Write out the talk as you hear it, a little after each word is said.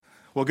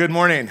Well, good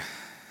morning.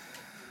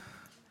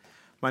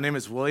 My name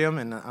is William,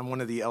 and I'm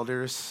one of the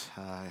elders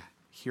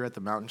here at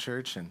the Mountain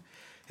Church, and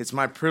it's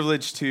my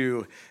privilege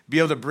to be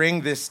able to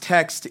bring this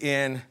text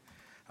in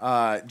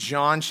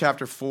John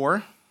chapter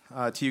 4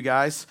 to you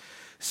guys.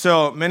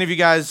 So many of you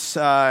guys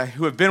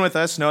who have been with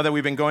us know that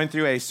we've been going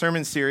through a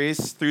sermon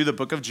series through the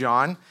book of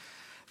John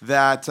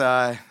that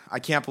I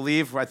can't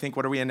believe. I think,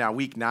 what are we in now,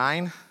 week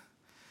 9? It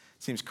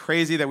seems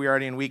crazy that we're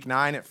already in week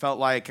 9. It felt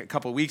like a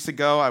couple weeks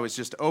ago I was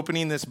just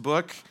opening this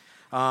book,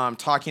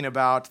 talking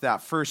about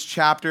that first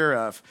chapter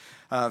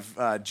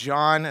of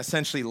John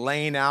essentially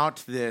laying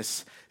out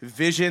this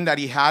vision that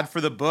he had for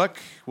the book,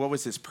 what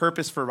was his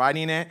purpose for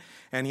writing it,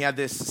 and he had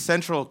this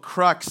central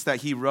crux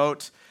that he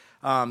wrote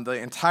the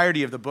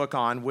entirety of the book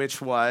on,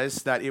 which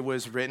was that it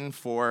was written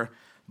for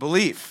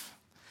belief.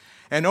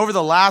 And over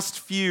the last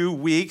few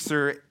weeks,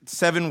 or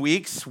 7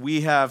 weeks,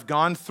 we have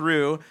gone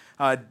through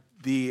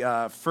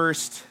the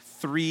first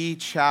 3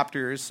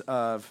 chapters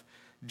of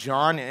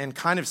John and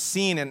kind of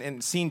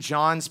seen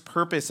John's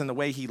purpose and the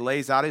way he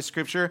lays out his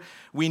scripture.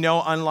 We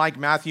know, unlike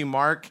Matthew,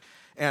 Mark,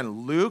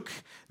 and Luke,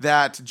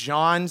 that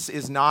John's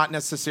is not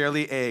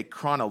necessarily a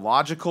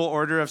chronological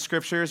order of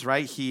scriptures,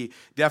 right? He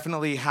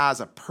definitely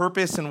has a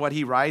purpose in what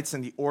he writes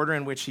and the order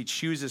in which he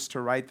chooses to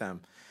write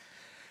them.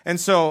 And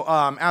so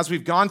as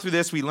we've gone through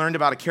this, we learned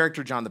about a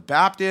character, John the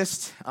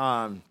Baptist,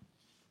 to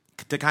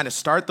kind of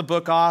start the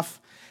book off.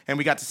 And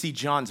we got to see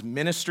John's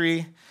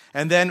ministry,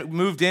 and then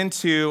moved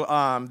into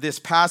this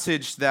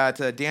passage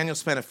that Daniel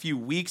spent a few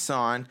weeks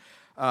on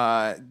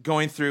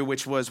going through,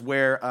 which was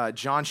where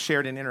John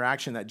shared an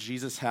interaction that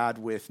Jesus had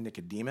with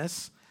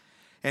Nicodemus.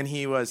 And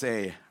he was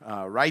a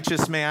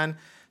righteous man,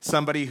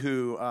 somebody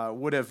who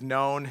would have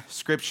known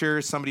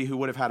Scripture, somebody who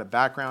would have had a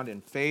background in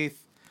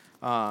faith.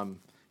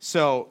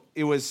 So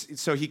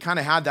he kind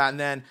of had that,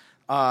 and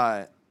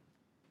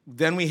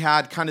then we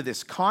had kind of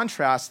this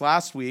contrast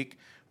last week,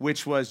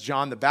 which was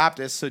John the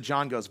Baptist. So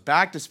John goes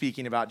back to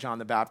speaking about John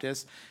the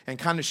Baptist and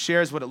kind of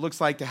shares what it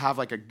looks like to have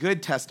like a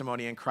good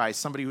testimony in Christ,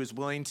 somebody who is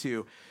willing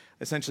to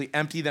essentially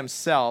empty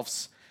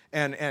themselves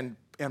and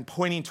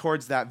pointing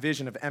towards that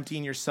vision of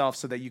emptying yourself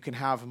so that you can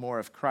have more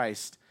of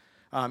Christ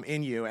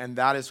in you. And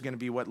that is going to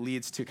be what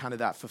leads to kind of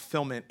that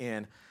fulfillment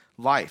in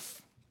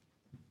life.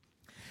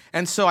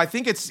 And so I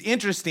think it's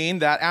interesting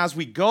that as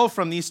we go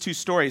from these 2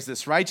 stories,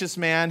 this righteous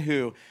man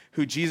who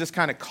Jesus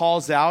kind of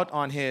calls out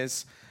on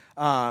his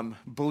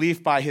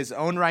belief by his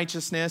own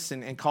righteousness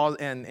and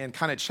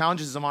kind of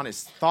challenges him on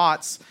his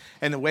thoughts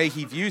and the way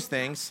he views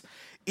things,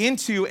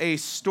 into a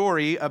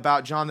story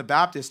about John the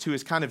Baptist who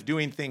is kind of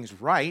doing things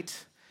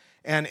right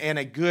and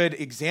a good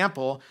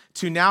example,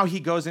 to now he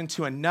goes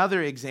into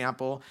another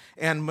example.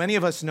 And many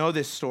of us know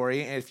this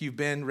story if you've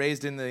been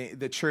raised in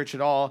the church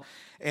at all.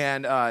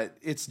 And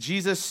it's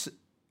Jesus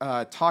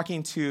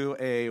talking to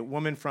a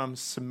woman from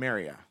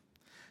Samaria.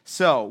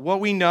 So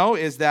what we know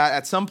is that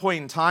at some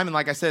point in time, and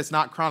like I said, it's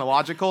not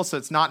chronological, so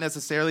it's not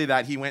necessarily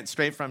that he went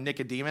straight from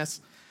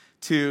Nicodemus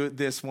to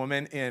this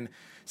woman in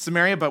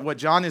Samaria, but what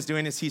John is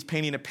doing is he's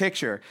painting a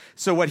picture.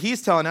 So what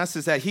he's telling us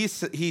is that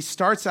he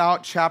starts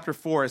out chapter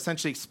 4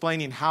 essentially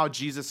explaining how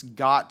Jesus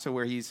got to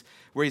where he's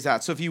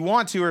at. So if you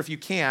want to, or if you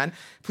can,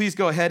 please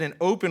go ahead and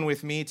open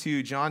with me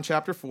to John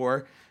chapter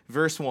 4,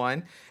 verse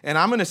 1. And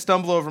I'm going to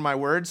stumble over my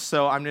words,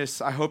 so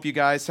I hope you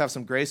guys have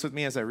some grace with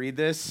me as I read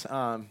this.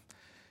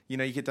 You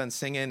know, you get done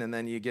singing, and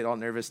then you get all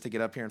nervous to get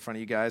up here in front of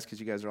you guys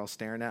because you guys are all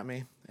staring at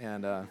me.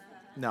 And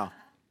no.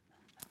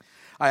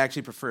 I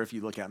actually prefer if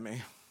you look at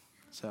me.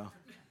 So,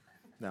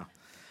 no.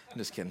 I'm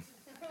just kidding.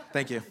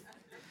 Thank you.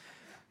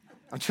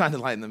 I'm trying to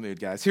lighten the mood,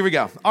 guys. Here we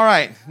go. All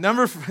right,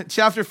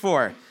 chapter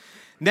 4.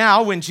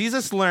 Now, when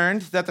Jesus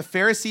learned that the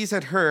Pharisees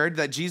had heard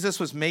that Jesus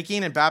was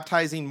making and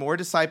baptizing more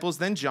disciples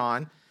than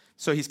John,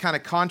 so he's kind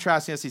of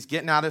contrasting us. He's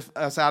getting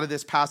us out of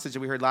this passage that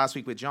we heard last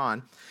week with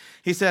John.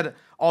 He said,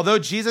 although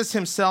Jesus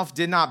himself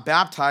did not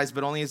baptize,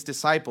 but only his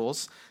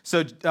disciples.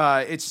 So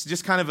it's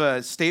just kind of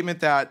a statement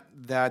that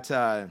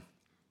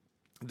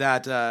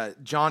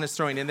John is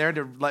throwing in there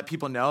to let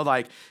people know,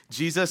 like,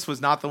 Jesus was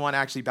not the one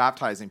actually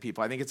baptizing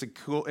people. I think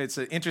it's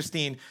an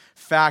interesting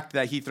fact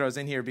that he throws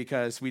in here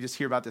because we just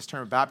hear about this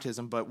term of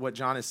baptism, but what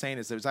John is saying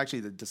is there's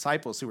actually the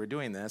disciples who were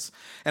doing this.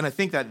 And I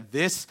think that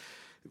this,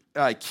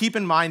 keep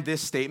in mind this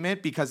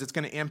statement because it's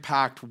going to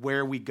impact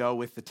where we go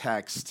with the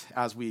text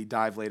as we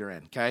dive later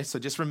in, okay? So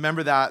just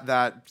remember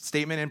that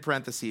statement in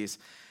parentheses,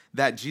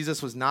 that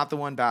Jesus was not the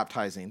one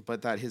baptizing,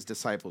 but that his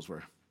disciples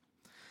were.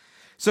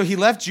 So he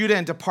left Judah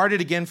and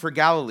departed again for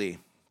Galilee,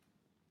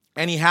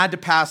 and he had to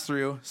pass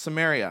through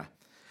Samaria.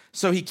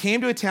 So he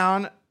came to a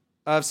town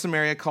of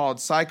Samaria called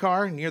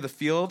Sychar, near the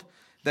field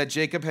that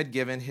Jacob had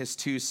given his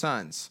 2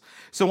 sons.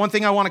 So one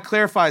thing I want to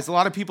clarify is a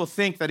lot of people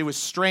think that it was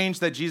strange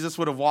that Jesus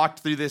would have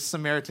walked through this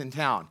Samaritan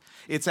town.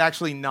 It's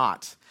actually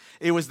not.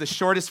 it was the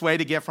shortest way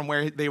to get from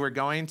where they were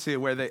going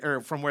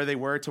to from where they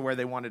were to where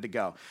they wanted to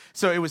go.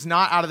 So it was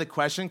not out of the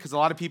question, because a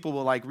lot of people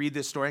will like read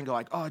this story and go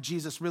like, oh,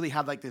 Jesus really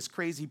had like this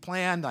crazy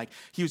plan. Like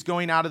he was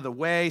going out of the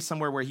way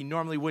somewhere where he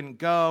normally wouldn't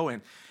go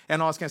and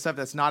all this kind of stuff.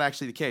 That's not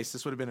actually the case.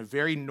 This would have been a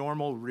very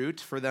normal route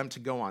for them to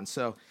go on.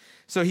 So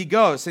he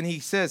goes and he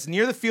says,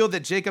 near the field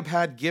that Jacob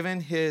had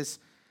given his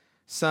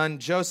son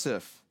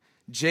Joseph,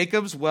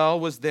 Jacob's well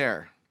was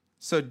there.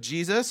 So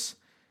Jesus,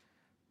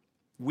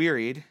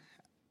 wearied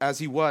as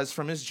he was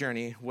from his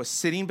journey, was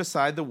sitting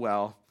beside the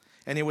well,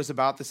 and it was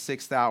about the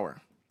 6th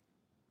hour.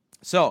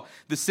 So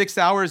the 6th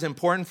hour is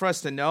important for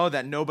us to know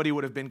that nobody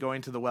would have been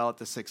going to the well at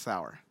the 6th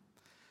hour.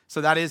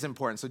 So that is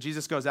important. So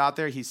Jesus goes out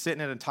there. He's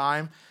sitting at a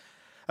time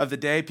of the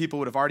day. People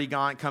would have already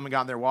come and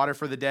gotten their water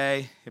for the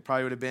day. It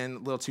probably would have been a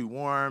little too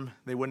warm.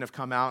 They wouldn't have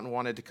come out and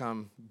wanted to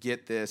come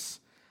get this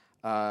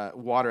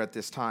water at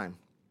this time.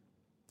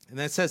 And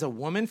then it says, a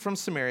woman from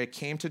Samaria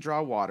came to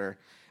draw water,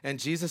 and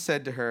Jesus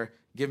said to her,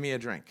 give me a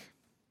drink.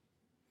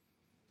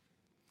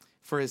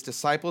 For his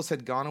disciples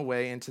had gone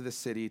away into the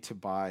city to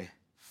buy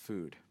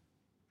food.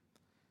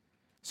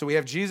 So we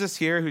have Jesus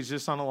here who's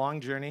just on a long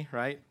journey,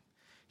 right?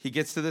 He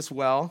gets to this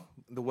well.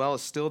 The well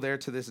is still there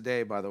to this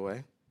day, by the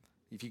way.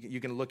 If you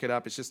can look it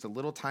up. It's just a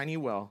little tiny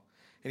well.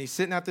 And he's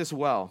sitting at this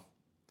well.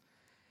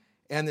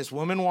 And this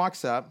woman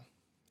walks up,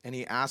 and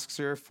he asks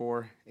her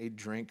for a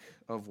drink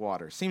of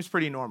water. Seems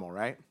pretty normal,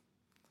 right?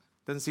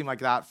 Doesn't seem like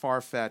that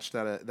far-fetched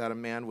that a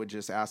man would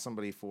just ask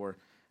somebody for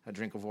a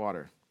drink of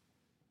water.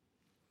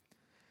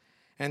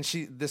 And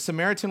the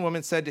Samaritan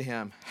woman said to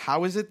him,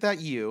 how is it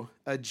that you,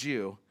 a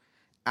Jew,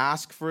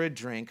 ask for a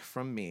drink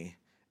from me,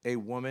 a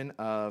woman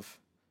of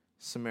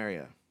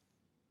Samaria?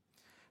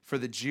 For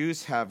the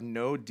Jews have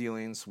no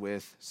dealings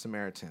with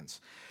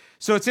Samaritans.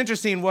 So it's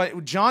interesting,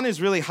 what John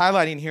is really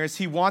highlighting here is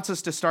he wants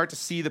us to start to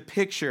see the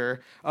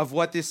picture of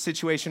what this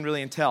situation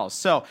really entails.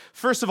 So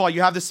first of all,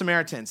 you have the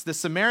Samaritans. The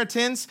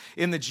Samaritans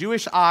in the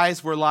Jewish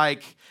eyes were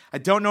like, I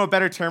don't know a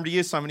better term to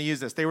use, so I'm going to use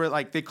this.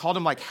 They called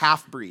them like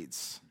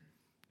half-breeds.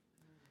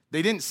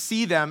 They didn't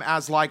see them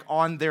as like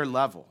on their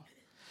level.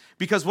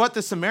 Because what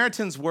the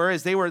Samaritans were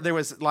is there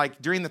was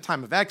like during the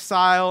time of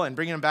exile and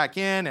bringing them back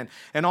in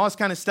and all this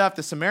kind of stuff,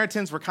 the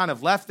Samaritans were kind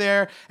of left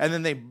there, and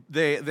then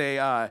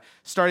they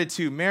started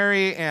to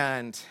marry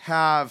and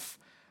have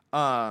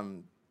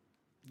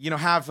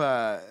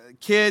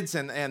kids,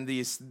 and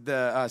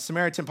the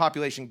Samaritan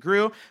population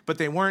grew, but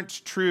they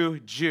weren't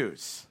true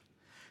Jews.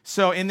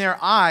 So in their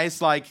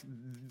eyes, like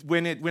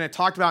when it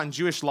talked about in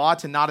Jewish law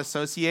to not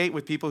associate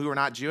with people who are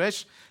not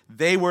Jewish,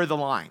 they were the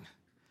line.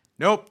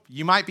 Nope,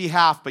 you might be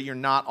half, but you're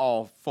not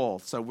all full.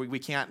 So we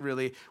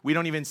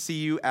don't even see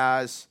you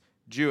as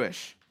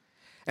Jewish.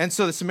 And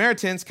so the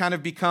Samaritans kind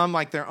of become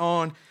like their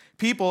own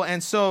people.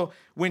 And so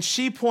when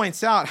she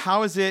points out,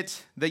 how is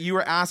it that you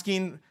are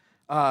asking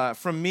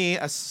from me,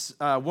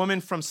 a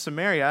woman from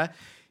Samaria,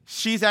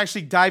 she's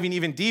actually diving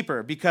even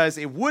deeper, because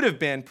it would have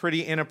been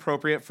pretty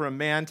inappropriate for a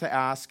man to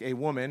ask a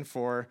woman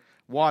for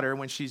water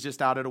when she's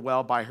just out at a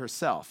well by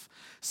herself.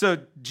 So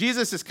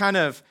Jesus is kind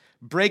of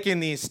breaking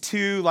these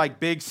two like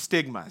big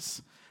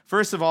stigmas.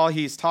 First of all,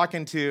 he's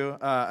talking to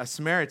a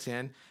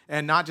Samaritan,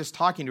 and not just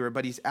talking to her,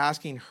 but he's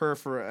asking her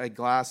for a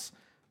glass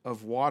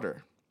of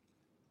water.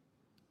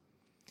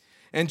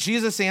 And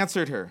Jesus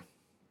answered her,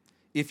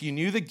 if you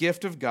knew the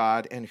gift of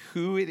God and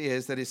who it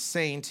is that is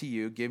saying to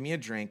you, give me a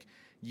drink,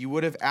 you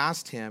would have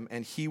asked him,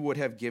 and he would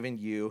have given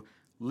you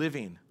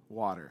living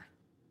water.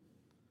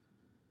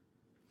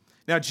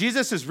 Now,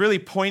 Jesus is really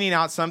pointing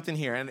out something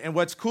here. And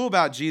what's cool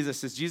about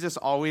Jesus is Jesus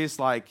always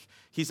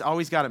he's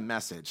always got a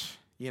message,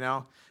 you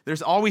know?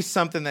 There's always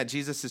something that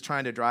Jesus is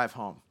trying to drive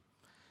home.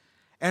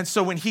 And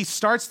so when he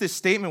starts this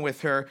statement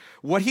with her,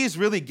 what he's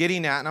really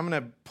getting at, and I'm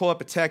going to pull up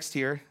a text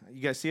here.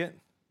 You guys see it?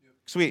 Yep.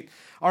 Sweet.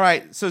 All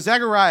right, so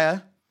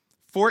Zechariah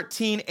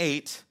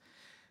 14:8,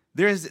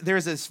 there's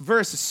this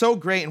verse, it's so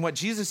great, and what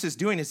Jesus is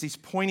doing is he's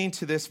pointing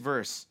to this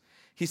verse.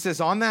 He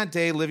says, on that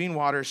day, living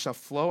waters shall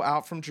flow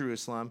out from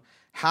Jerusalem,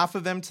 half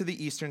of them to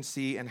the eastern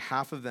sea and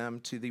half of them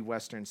to the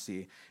western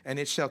sea. And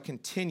it shall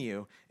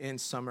continue in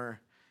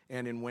summer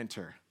and in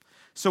winter.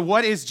 So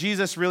what is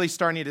Jesus really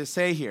starting to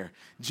say here?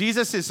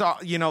 Jesus is,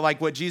 like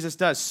what Jesus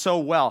does so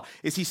well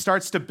is he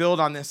starts to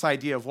build on this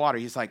idea of water.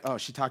 He's like, oh,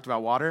 she talked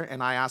about water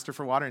and I asked her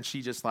for water and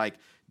she just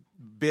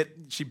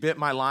bit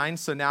my line.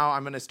 So now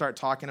I'm going to start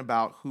talking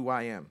about who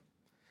I am.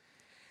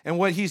 And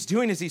what he's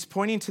doing is he's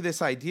pointing to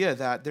this idea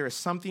that there is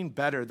something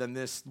better than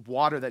this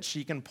water that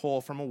she can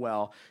pull from a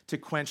well to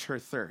quench her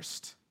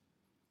thirst.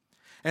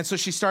 And so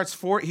he starts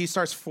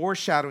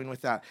foreshadowing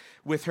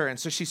with her. And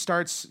so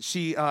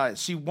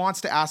she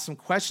wants to ask some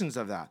questions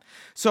of that.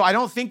 So I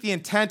don't think the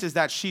intent is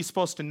that she's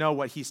supposed to know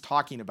what he's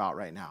talking about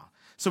right now.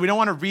 So we don't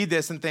want to read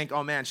this and think,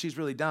 oh man, she's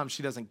really dumb.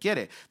 She doesn't get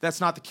it.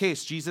 That's not the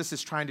case. Jesus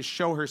is trying to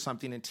show her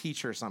something and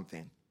teach her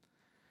something.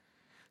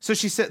 So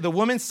the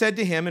woman said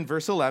to him in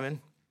verse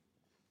 11,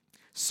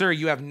 sir,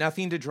 you have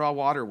nothing to draw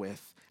water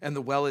with, and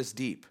the well is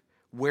deep.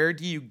 Where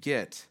do you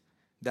get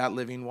that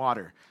living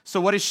water?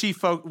 So what is she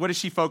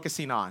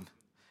focusing on?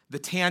 the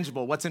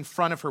tangible, what's in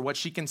front of her, what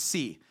she can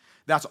see.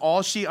 That's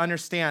all she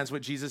understands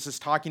what Jesus is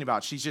talking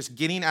about. She's just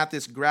getting at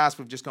this grasp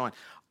of just going,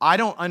 I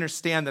don't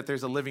understand that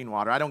there's a living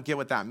water. I don't get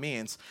what that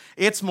means.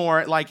 It's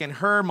more like in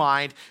her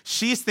mind,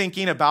 she's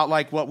thinking about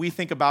like what we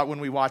think about when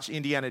we watch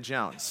Indiana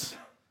Jones,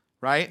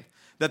 right?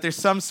 That there's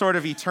some sort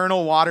of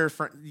eternal water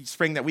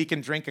spring that we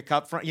can drink a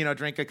cup from,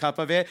 drink a cup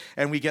of it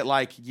and we get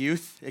like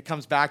youth. It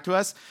comes back to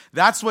us.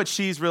 That's what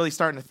she's really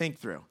starting to think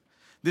through.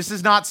 This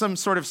is not some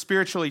sort of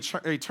spiritual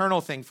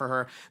eternal thing for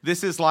her.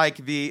 This is like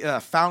the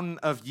fountain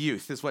of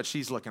youth is what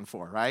she's looking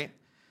for, right?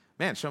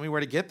 Man, show me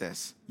where to get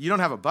this. You don't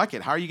have a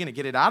bucket. How are you going to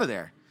get it out of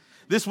there?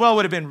 This well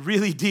would have been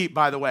really deep,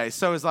 by the way.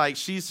 So it's like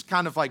she's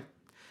kind of like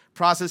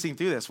processing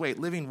through this. Wait,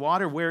 living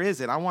water, where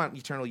is it? I want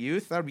eternal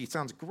youth.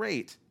 Sounds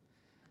great.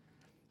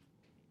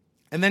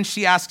 And then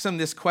she asks him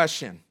this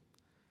question.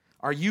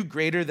 Are you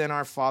greater than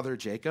our father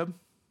Jacob?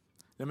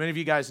 Now, many of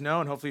you guys know,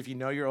 and hopefully if you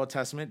know your Old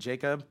Testament,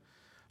 Jacob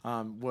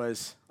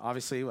was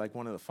obviously like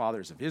one of the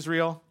fathers of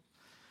Israel,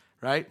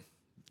 right?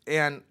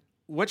 And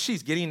what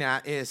she's getting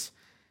at is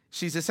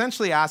she's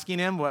essentially asking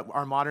him what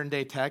our modern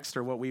day text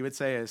or what we would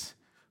say is,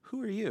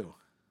 who are you?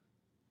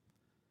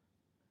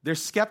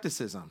 There's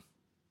skepticism.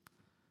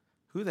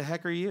 Who the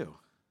heck are you?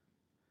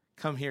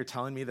 Come here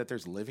telling me that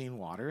there's living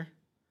water?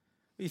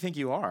 What do you think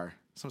you are?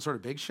 Some sort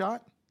of big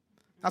shot?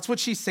 That's what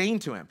she's saying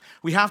to him.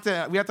 We have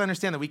to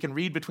understand that we can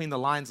read between the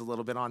lines a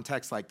little bit on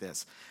texts like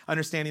this,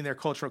 understanding their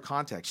cultural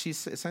context.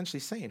 She's essentially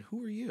saying,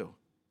 who are you?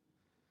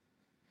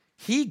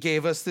 He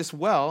gave us this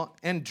well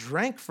and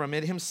drank from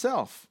it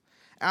himself,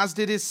 as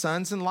did his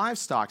sons and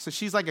livestock. So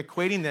she's like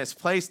equating this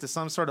place to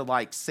some sort of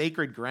like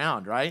sacred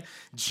ground, right?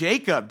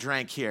 Jacob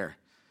drank here.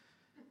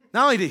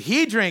 Not only did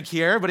he drink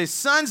here, but his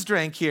sons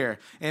drank here.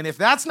 And if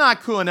that's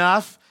not cool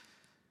enough,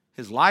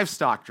 his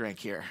livestock drank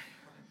here.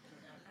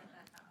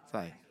 It's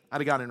like, I'd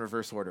have gone in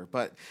reverse order,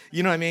 but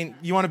you know what I mean?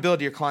 You want to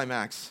build your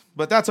climax,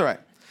 but that's all right.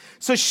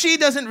 So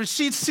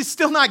she's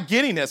still not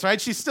getting this,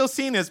 right? She's still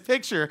seeing this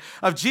picture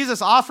of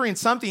Jesus offering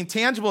something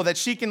tangible that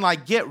she can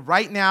like get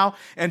right now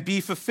and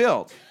be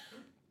fulfilled.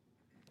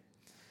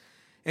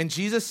 And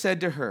Jesus said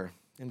to her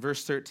in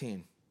verse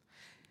 13,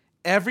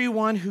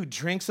 everyone who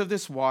drinks of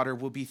this water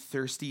will be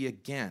thirsty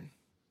again,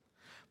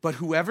 but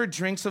whoever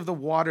drinks of the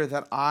water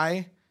that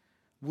I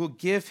will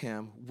give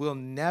him will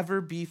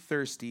never be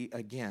thirsty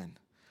again.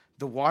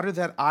 The water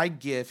that I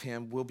give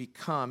him will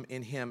become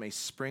in him a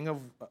spring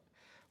of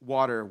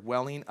water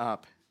welling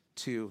up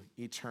to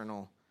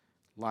eternal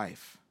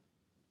life.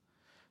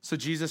 So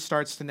Jesus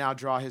starts to now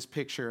draw his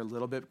picture a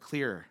little bit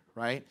clearer,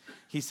 right?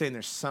 He's saying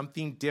there's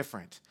something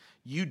different.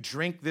 You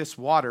drink this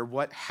water,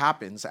 what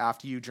happens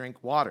after you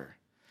drink water?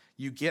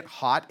 You get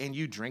hot and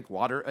you drink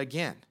water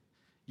again.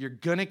 You're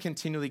going to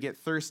continually get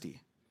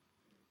thirsty.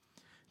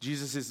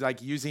 Jesus is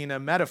like using a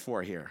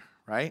metaphor here,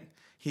 right?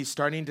 He's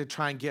starting to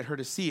try and get her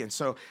to see. And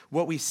so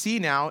what we see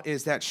now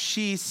is that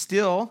she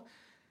still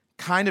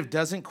kind of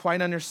doesn't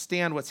quite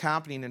understand what's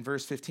happening in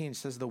verse 15. It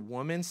says, the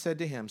woman said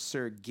to him,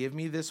 sir, give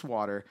me this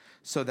water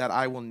so that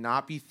I will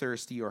not be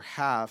thirsty or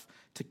have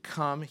to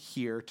come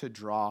here to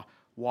draw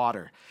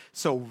water.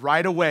 So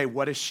right away,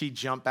 what does she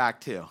jump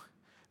back to?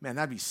 Man,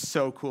 that'd be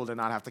so cool to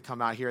not have to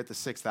come out here at the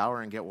 6th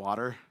hour and get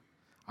water.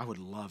 I would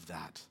love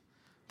that.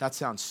 That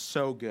sounds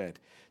so good.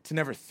 To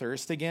never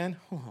thirst again?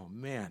 Oh,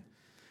 man.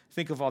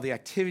 Think of all the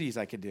activities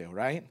I could do,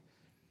 right?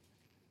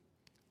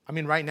 I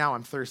mean, right now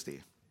I'm thirsty.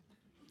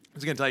 I'm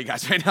just going to tell you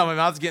guys right now, my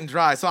mouth's getting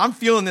dry. So I'm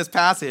feeling this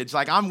passage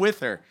like I'm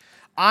with her.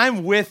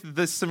 I'm with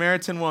the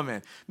Samaritan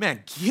woman.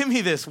 Man, give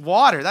me this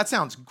water. That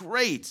sounds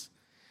great.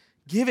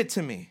 Give it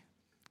to me.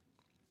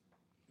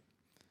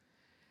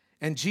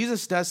 And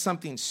Jesus does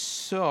something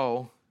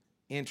so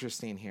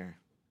interesting here.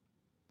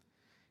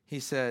 He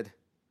said,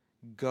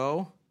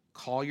 go,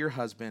 call your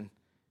husband,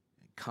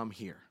 and come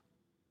here.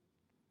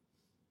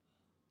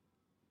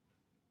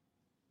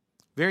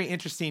 Very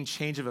interesting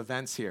change of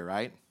events here,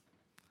 right?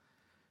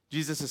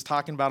 Jesus is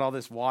talking about all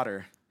this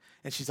water,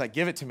 and she's like,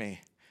 give it to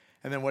me.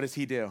 And then what does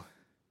he do?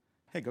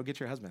 Hey, go get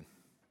your husband.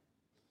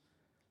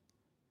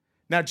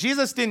 Now,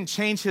 Jesus didn't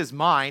change his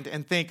mind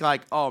and think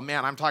like, oh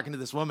man, I'm talking to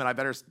this woman. I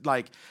better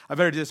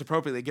do this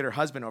appropriately, get her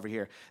husband over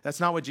here. That's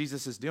not what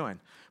Jesus is doing.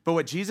 But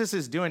what Jesus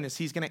is doing is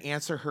he's going to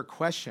answer her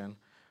question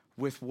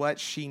with what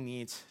she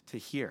needs to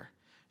hear.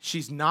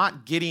 She's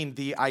not getting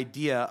the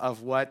idea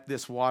of what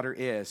this water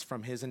is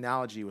from his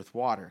analogy with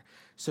water.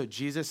 So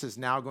Jesus is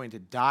now going to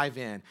dive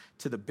in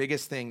to the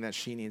biggest thing that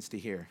she needs to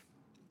hear.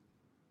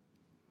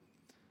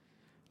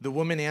 The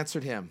woman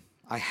answered him,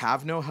 I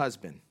have no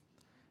husband.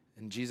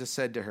 And Jesus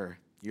said to her,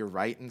 you're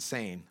right in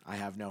saying, I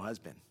have no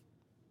husband.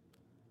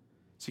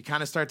 So you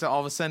kind of start to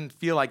all of a sudden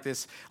feel like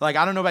this. Like,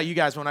 I don't know about you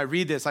guys, when I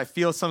read this, I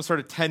feel some sort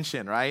of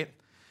tension, right?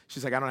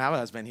 She's like, I don't have a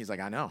husband. He's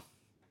like, I know.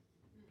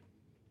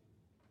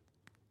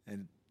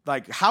 And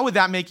like, how would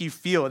that make you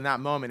feel in that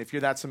moment if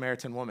you're that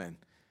Samaritan woman?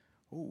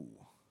 Ooh,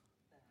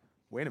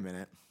 wait a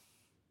minute.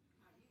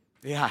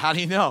 Yeah, how do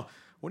you know?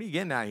 What are you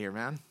getting at here,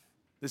 man?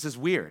 This is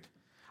weird.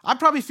 I'd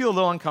probably feel a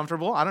little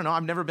uncomfortable. I don't know.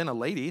 I've never been a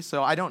lady,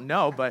 so I don't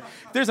know. But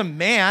if there's a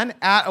man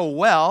at a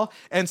well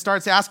and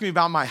starts asking me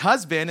about my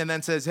husband and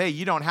then says, hey,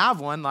 you don't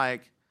have one,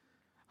 like,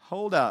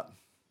 hold up.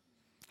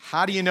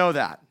 How do you know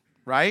that,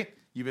 right?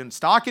 You've been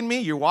stalking me.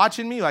 You're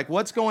watching me. Like,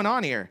 what's going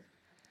on here?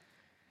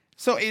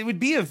 So it would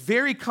be a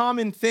very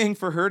common thing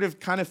for her to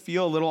kind of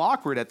feel a little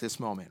awkward at this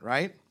moment,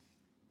 right?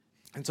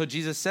 And so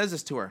Jesus says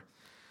this to her.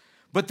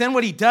 But then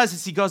what he does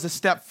is he goes a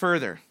step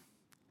further.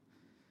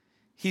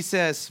 He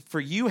says, for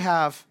you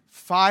have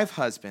 5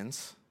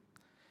 husbands,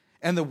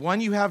 and the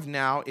one you have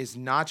now is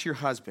not your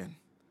husband.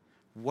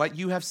 What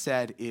you have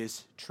said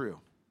is true.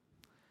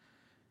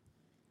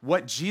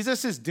 What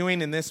Jesus is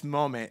doing in this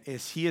moment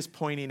is he is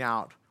pointing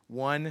out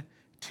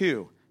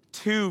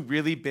two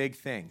really big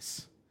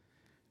things.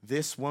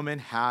 This woman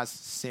has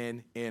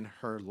sin in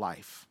her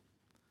life.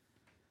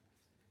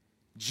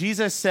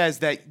 Jesus says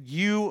that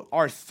you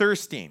are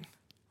thirsting,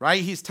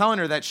 right? He's telling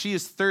her that she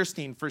is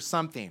thirsting for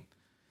something.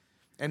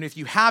 And if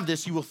you have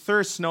this, you will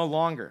thirst no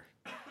longer.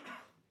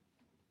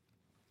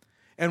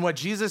 And what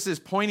Jesus is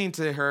pointing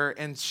to her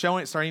and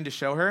starting to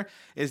show her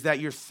is that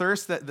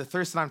the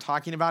thirst that I'm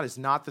talking about is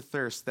not the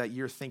thirst that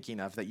you're thinking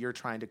of, that you're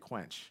trying to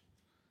quench.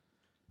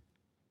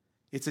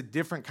 It's a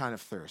different kind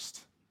of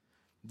thirst.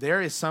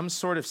 There is some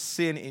sort of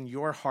sin in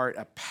your heart,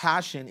 a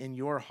passion in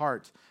your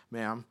heart,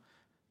 ma'am,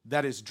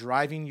 that is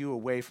driving you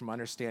away from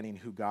understanding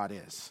who God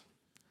is.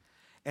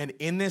 And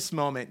in this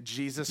moment,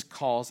 Jesus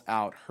calls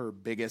out her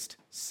biggest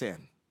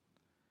sin.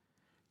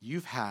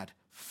 You've had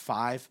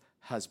 5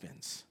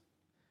 husbands.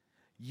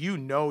 You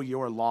know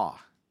your law.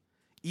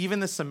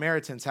 Even the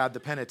Samaritans had the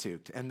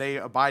Pentateuch, and they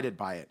abided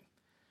by it.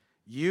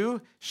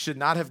 You should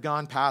not have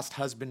gone past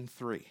husband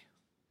 3.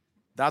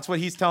 That's what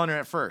he's telling her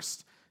at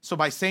first. So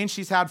by saying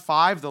she's had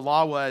 5, the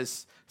law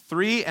was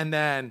 3, and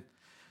then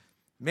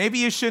maybe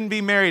you shouldn't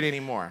be married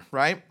anymore,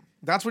 right?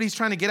 That's what he's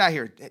trying to get at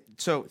here.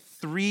 So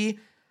 3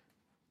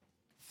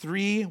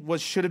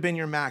 should have been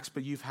your max,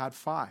 but you've had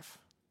 5.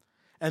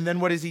 And then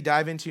what does he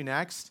dive into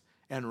next?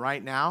 And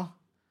right now,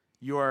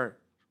 your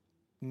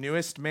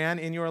newest man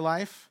in your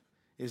life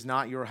is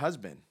not your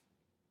husband.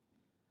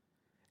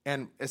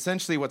 And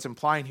essentially what's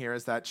implying here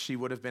is that she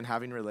would have been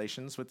having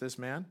relations with this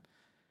man.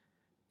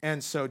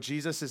 And so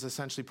Jesus is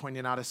essentially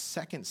pointing out a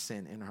second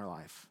sin in her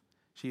life.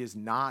 She is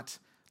not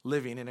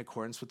living in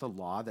accordance with the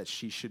law that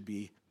she should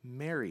be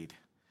married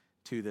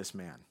to this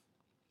man.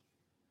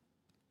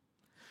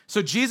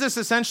 So Jesus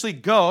essentially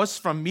goes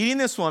from meeting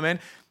this woman,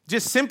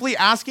 just simply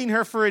asking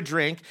her for a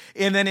drink,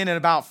 and then in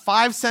about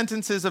 5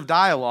 sentences of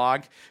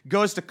dialogue,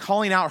 goes to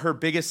calling out her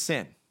biggest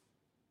sin.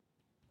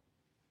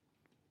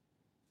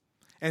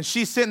 And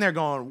she's sitting there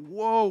going,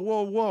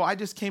 whoa, I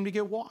just came to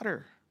get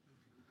water.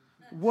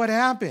 What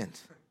happened?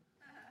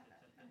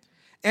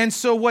 And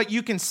so what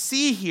you can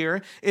see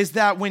here is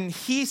that when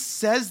he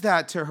says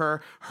that to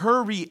her,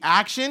 her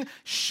reaction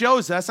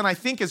shows us, and I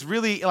think is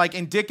really like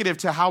indicative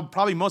to how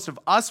probably most of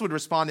us would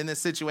respond in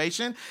this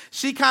situation.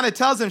 She kind of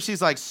tells him,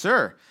 she's like,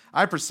 sir,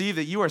 I perceive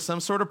that you are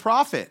some sort of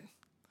prophet.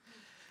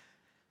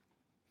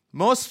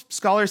 Most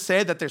scholars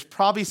say that there's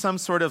probably some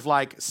sort of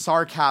like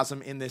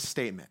sarcasm in this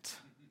statement.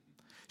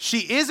 She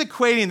is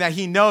equating that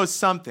he knows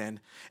something.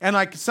 And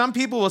like some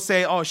people will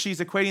say, oh, she's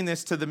equating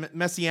this to the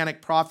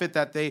messianic prophet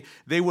that they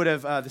would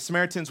have, the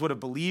Samaritans would have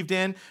believed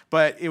in,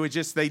 but it was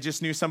just, they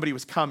just knew somebody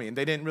was coming.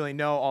 They didn't really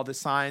know all the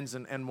signs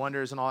and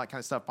wonders and all that kind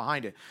of stuff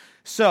behind it.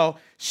 So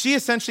she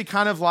essentially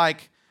kind of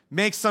like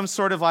makes some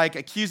sort of like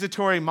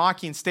accusatory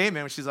mocking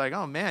statement where she's like,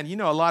 oh man, you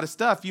know a lot of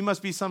stuff. You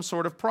must be some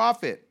sort of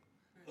prophet.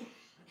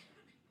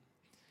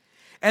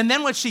 And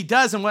then what she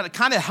does, and what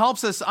kind of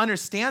helps us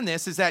understand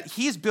this, is that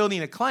he's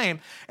building a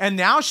claim, and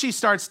now she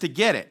starts to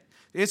get it.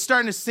 It's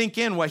starting to sink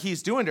in what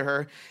he's doing to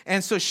her.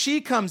 And so she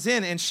comes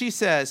in and she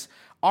says,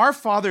 our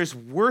fathers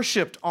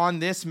worshiped on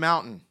this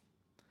mountain,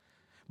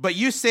 but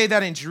you say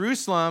that in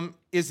Jerusalem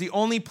is the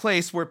only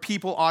place where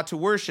people ought to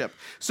worship.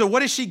 So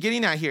what is she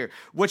getting at here?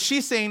 What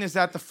she's saying is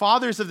that the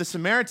fathers of the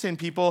Samaritan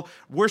people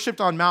worshiped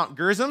on Mount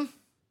Gerizim,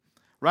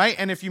 right?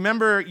 And if you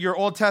remember your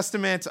Old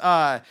Testament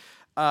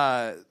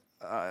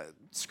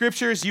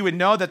scriptures, you would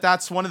know that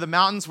that's one of the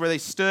mountains where they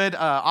stood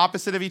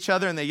opposite of each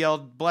other and they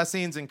yelled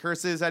blessings and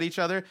curses at each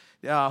other.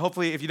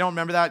 Hopefully, if you don't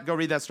remember that, go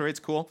read that story. It's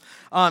cool.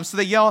 So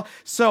they yell.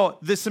 So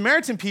the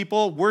Samaritan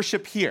people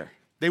worship here.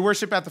 They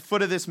worship at the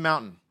foot of this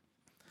mountain.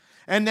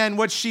 And then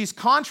what she's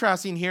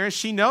contrasting here is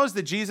she knows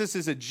that Jesus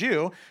is a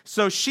Jew.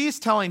 So she's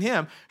telling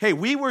him, hey,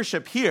 we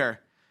worship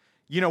here.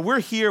 You know, we're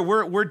here.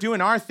 We're doing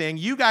our thing.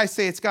 You guys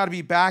say it's got to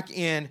be back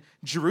in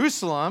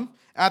Jerusalem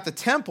at the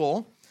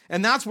temple.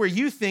 And that's where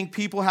you think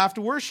people have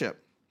to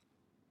worship.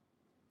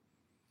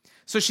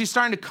 So she's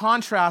starting to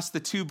contrast the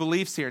two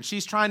beliefs here. And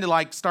she's trying to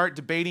like start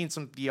debating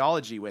some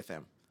theology with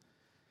him.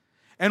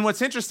 And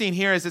what's interesting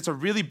here is it's a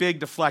really big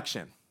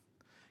deflection.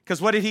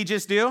 Because what did he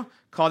just do?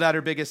 Called out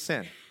her biggest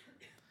sin.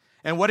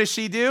 And what does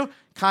she do?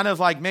 Kind of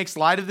like makes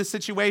light of the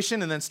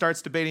situation and then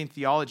starts debating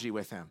theology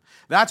with him.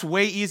 That's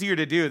way easier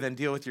to do than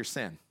deal with your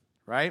sin,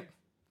 right?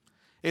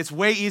 It's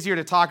way easier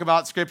to talk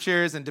about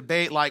scriptures and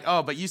debate like,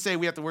 oh, but you say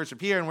we have to worship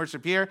here and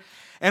worship here.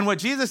 And what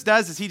Jesus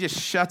does is he just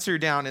shuts her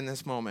down in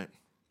this moment.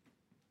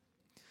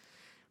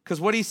 Because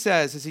what he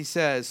says is he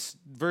says,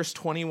 verse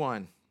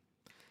 21,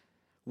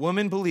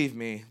 "Woman, believe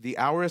me, the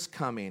hour is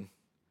coming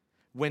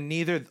when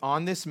neither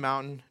on this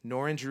mountain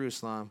nor in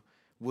Jerusalem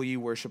will you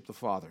worship the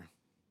Father.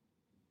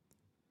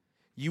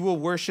 You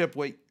worship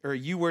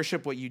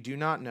what you do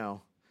not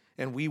know,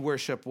 and we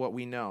worship what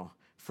we know,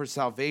 for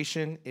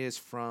salvation is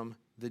from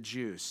the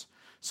Jews."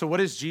 So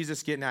what is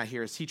Jesus getting at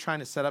here? Is he trying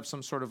to set up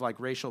some sort of like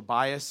racial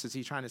bias? Is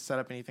he trying to set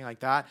up anything like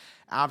that?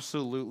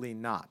 Absolutely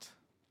not.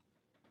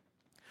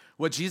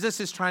 What Jesus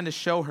is trying to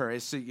show her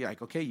is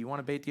like, okay, you want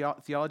to debate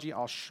theology?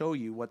 I'll show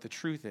you what the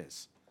truth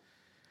is.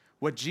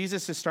 What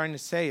Jesus is starting to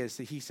say is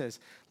that he says,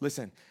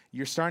 listen,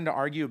 you're starting to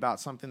argue about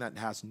something that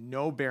has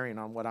no bearing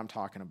on what I'm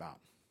talking about.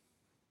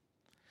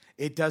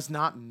 It does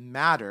not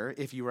matter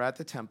if you were at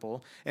the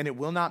temple, and it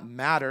will not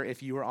matter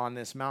if you were on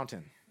this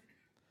mountain.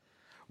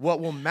 What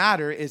will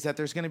matter is that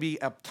there's going to be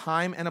a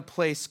time and a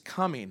place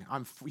coming.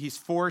 He's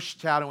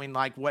foreshadowing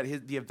like what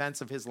the events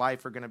of his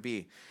life are going to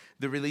be,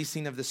 the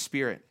releasing of the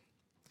Spirit.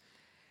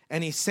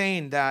 And he's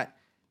saying that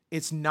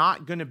it's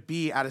not going to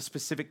be at a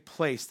specific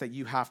place that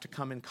you have to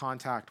come in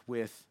contact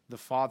with the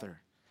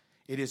Father.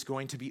 It is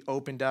going to be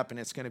opened up, and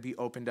it's going to be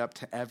opened up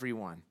to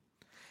everyone.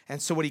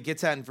 And so what he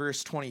gets at in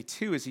verse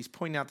 22 is he's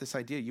pointing out this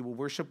idea. You will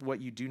worship what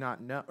you do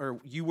not know, or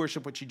you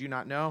worship what you do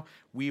not know.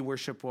 We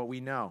worship what we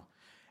know.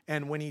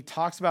 And when he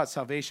talks about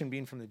salvation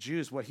being from the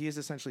Jews, what he is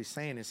essentially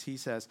saying is he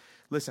says,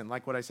 listen,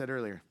 like what I said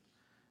earlier,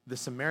 the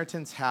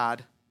Samaritans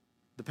had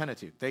the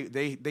Pentateuch.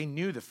 They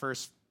knew the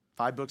first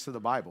 5 books of the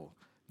Bible.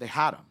 They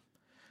had them.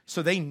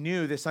 So they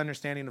knew this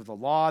understanding of the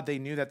law. They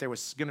knew that there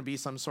was going to be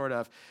some sort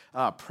of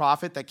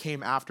prophet that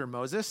came after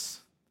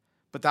Moses,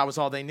 but that was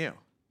all they knew.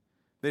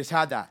 They just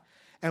had that.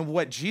 And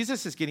what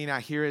Jesus is getting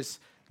at here is,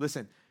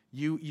 listen,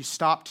 you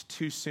stopped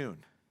too soon.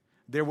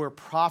 There were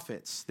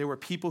prophets. There were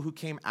people who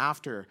came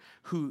after,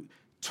 who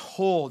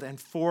told and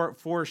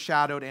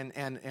foreshadowed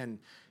and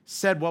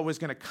said what was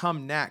going to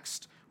come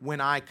next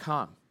when I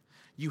come.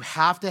 You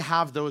have to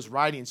have those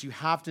writings. You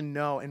have to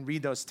know and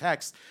read those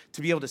texts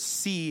to be able to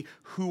see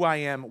who I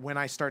am when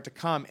I start to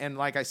come. And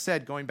like I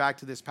said, going back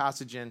to this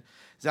passage in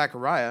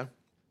Zechariah,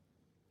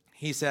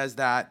 he says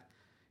that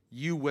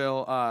you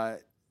will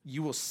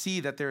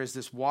see that there is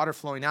this water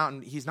flowing out.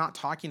 And he's not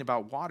talking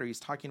about water. He's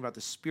talking about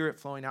the Spirit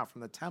flowing out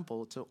from the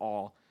temple to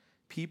all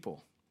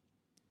people.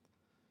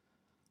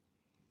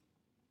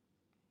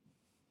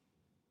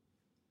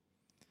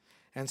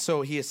 And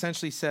so he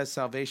essentially says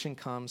salvation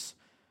comes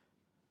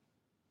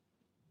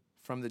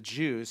from the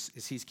Jews.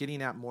 Is he's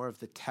getting at more of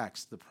the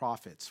text, the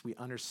prophets. We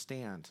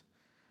understand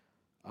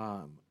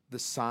the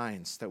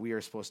signs that we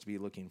are supposed to be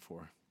looking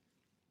for.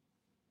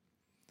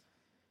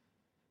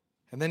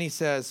 And then he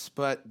says,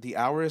 but the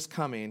hour is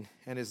coming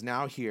and is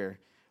now here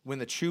when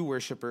the true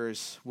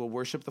worshipers will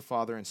worship the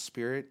Father in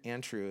spirit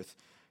and truth,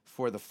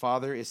 for the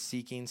Father is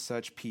seeking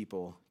such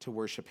people to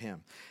worship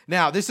him.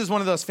 Now, this is one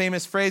of those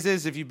famous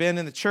phrases. If you've been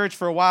in the church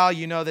for a while,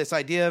 you know this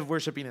idea of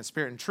worshiping in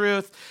spirit and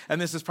truth.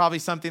 And this is probably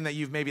something that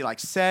you've maybe like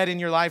said in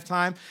your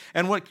lifetime.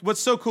 And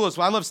what's so cool is,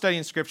 I love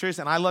studying scriptures,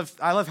 and I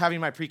love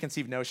having my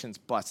preconceived notions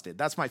busted.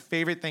 That's my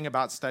favorite thing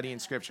about studying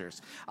scriptures.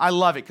 I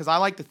love it because I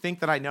like to think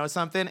that I know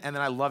something, and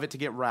then I love it to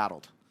get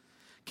rattled.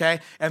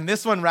 Okay, and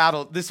this one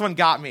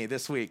got me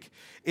this week,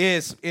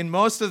 is in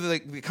most of the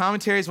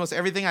commentaries, most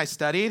everything I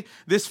studied,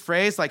 this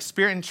phrase, like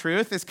spirit and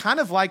truth, is kind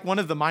of like one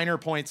of the minor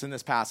points in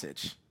this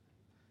passage.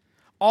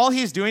 All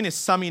he's doing is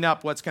summing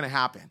up what's going to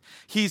happen.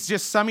 He's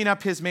just summing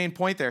up his main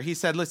point there. He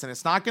said, listen,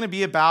 it's not going to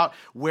be about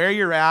where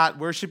you're at,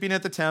 worshiping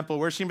at the temple,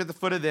 worshiping at the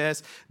foot of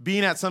this,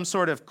 being at some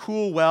sort of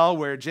cool well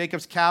where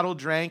Jacob's cattle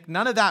drank.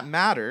 None of that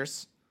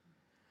matters.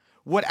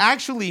 What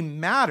actually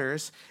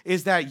matters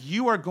is that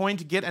you are going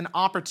to get an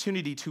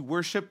opportunity to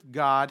worship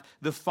God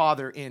the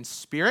Father in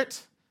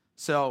spirit.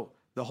 So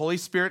the Holy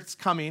Spirit's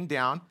coming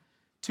down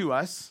to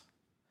us,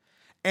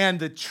 and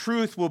the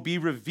truth will be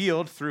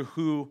revealed through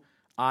who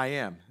I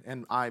am,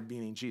 and I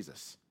meaning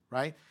Jesus,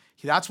 right?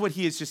 That's what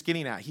he is just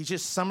getting at. He's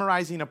just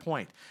summarizing a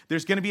point.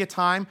 There's going to be a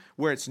time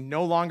where it's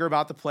no longer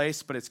about the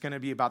place, but it's going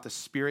to be about the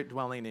Spirit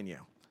dwelling in you.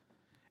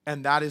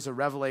 And that is a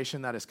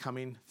revelation that is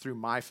coming through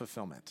my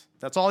fulfillment.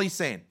 That's all he's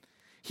saying.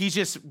 He's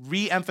just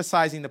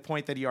re-emphasizing the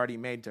point that he already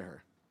made to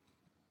her.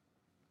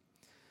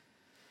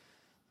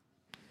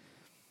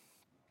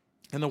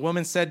 And the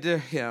woman said to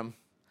him,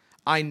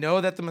 I know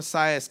that the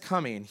Messiah is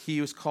coming, he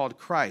who is called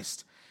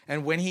Christ.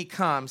 And when he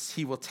comes,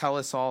 he will tell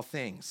us all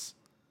things.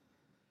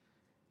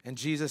 And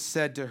Jesus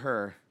said to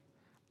her,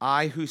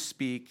 I who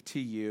speak to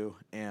you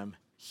am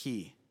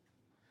he.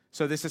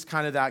 So this is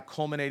kind of that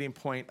culminating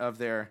point of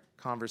their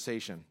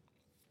conversation.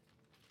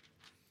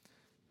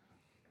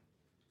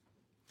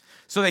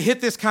 So they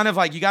hit this kind of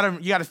like, you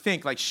gotta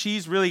think, like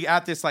she's really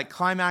at this like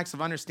climax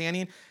of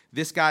understanding.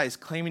 This guy is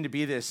claiming to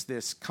be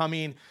this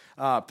coming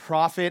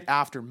prophet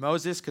after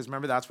Moses, because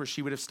remember, that's where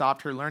she would have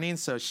stopped her learning,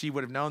 so she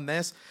would have known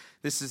this.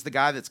 This is the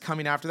guy that's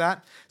coming after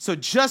that. So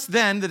just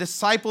then, the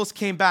disciples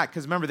came back,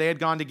 because remember, they had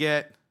gone to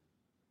get,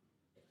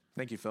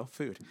 thank you, Phil,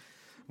 food.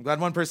 I'm glad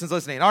one person's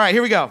listening. All right,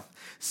 here we go.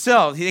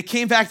 So they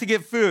came back to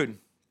get food.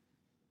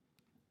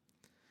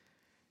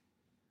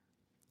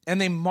 And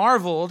they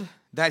marveled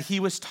that he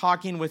was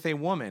talking with a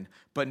woman,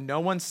 but no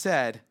one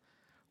said,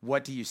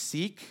 "What do you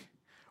seek?"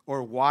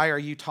 or "Why are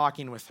you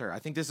talking with her?" I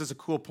think this is a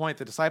cool point.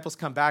 The disciples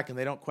come back and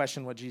they don't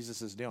question what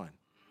Jesus is doing,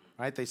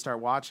 right? They start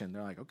watching.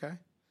 They're like, okay,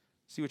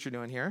 see what you're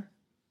doing here.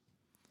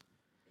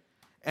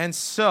 And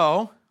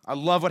so, I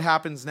love what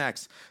happens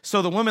next.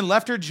 So the woman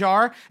left her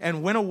jar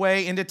and went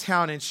away into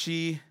town, and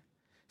she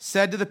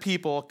said to the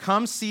people,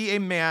 "Come see a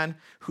man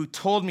who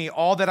told me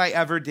all that I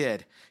ever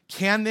did.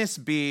 Can this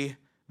be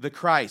the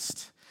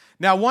Christ?"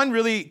 Now, one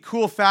really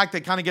cool fact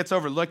that kind of gets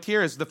overlooked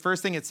here is the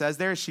first thing it says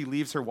there is she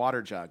leaves her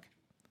water jug.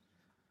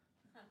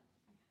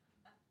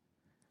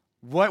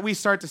 What we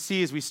start to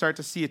see is we start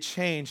to see a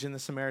change in the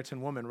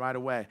Samaritan woman right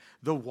away.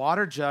 The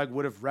water jug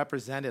would have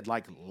represented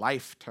like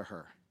life to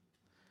her.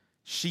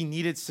 She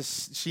needed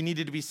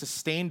to be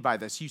sustained by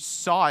this. You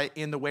saw it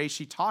in the way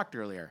she talked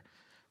earlier.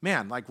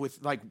 Man, like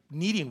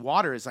needing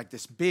water is like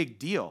this big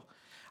deal.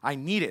 I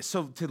need it.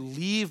 So to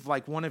leave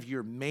like one of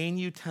your main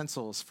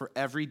utensils for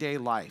everyday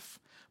life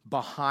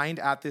behind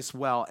at this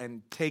well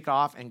and take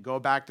off and go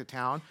back to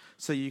town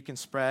so you can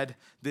spread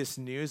this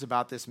news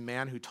about this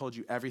man who told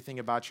you everything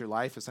about your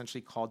life, essentially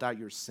called out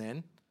your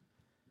sin,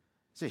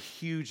 it's a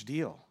huge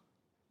deal.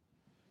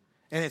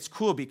 And it's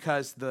cool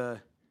because the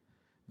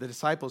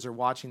disciples are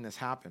watching this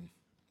happen.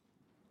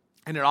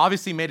 And it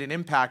obviously made an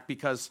impact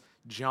because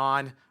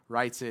John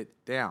writes it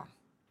down,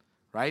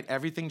 right?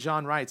 Everything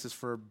John writes is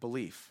for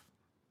belief.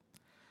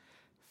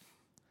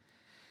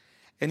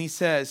 And he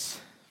says,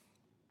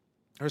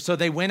 so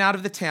they went out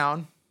of the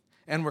town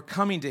and were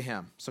coming to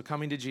him, so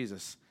coming to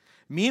Jesus.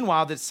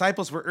 Meanwhile, the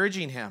disciples were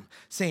urging him,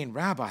 saying,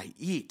 "Rabbi,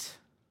 eat."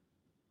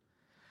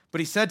 But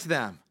he said to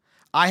them,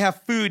 "I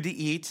have food to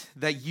eat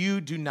that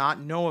you do not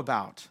know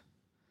about."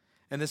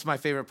 And this is my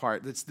favorite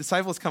part. The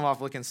disciples come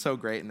off looking so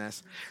great in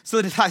this. So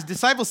the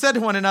disciples said to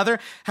one another,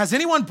 "Has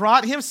anyone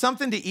brought him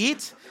something to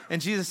eat?" And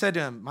Jesus said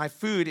to him, "My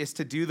food is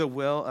to do the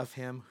will of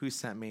him who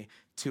sent me,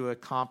 to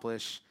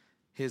accomplish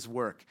his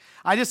work."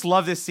 I just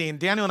love this scene.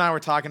 Daniel and I were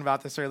talking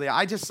about this earlier.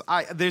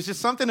 There's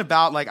just something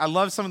about, I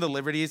love some of the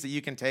liberties that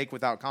you can take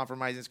without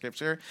compromising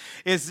scripture.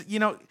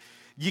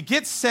 You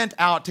get sent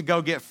out to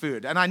go get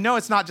food. And I know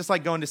it's not just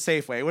like going to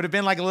Safeway. It would have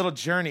been like a little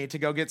journey to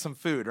go get some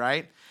food,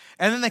 right?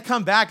 And then they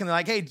come back and they're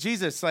like, "Hey,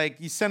 Jesus,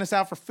 you sent us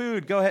out for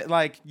food. Go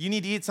ahead, you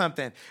need to eat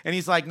something." And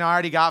he's like, "No, I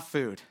already got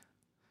food.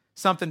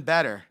 Something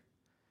better."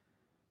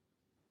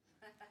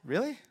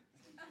 Really?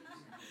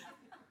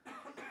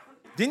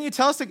 Didn't you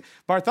tell us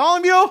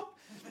Bartholomew?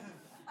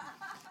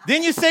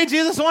 Didn't you say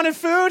Jesus wanted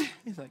food?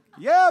 He's like,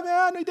 "Yeah,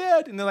 man, I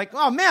did." And they're like,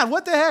 "Oh, man,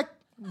 what the heck?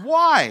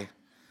 Why?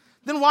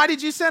 Then why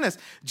did you send us?"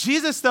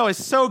 Jesus, though,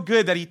 is so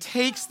good that he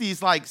takes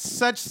these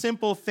such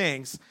simple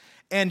things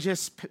and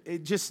just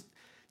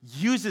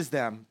uses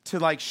them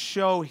to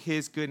show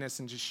his goodness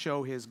and just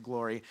show his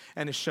glory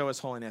and to show his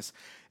holiness.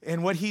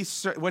 And what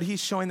he's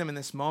showing them in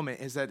this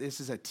moment is that this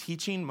is a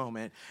teaching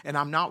moment, and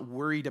I'm not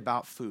worried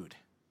about food.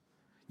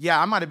 Yeah,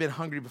 I might have been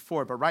hungry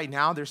before, but right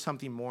now there's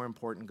something more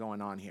important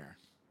going on here.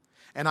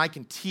 And I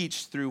can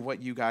teach through what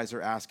you guys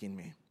are asking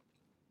me.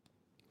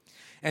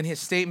 And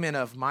his statement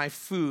of "my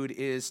food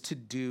is to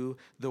do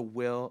the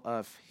will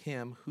of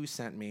him who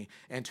sent me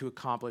and to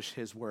accomplish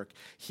his work."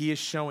 He is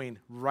showing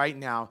right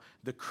now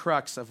the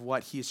crux of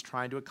what he is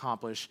trying to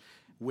accomplish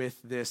with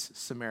this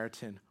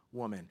Samaritan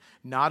woman.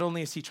 Not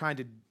only is he trying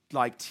to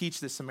teach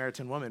this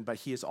Samaritan woman, but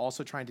he is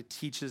also trying to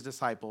teach his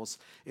disciples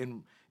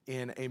in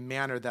a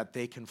manner that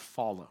they can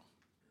follow.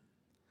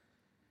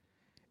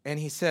 And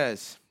he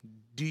says,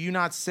 "Do you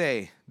not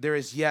say there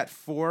is yet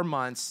 4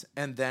 months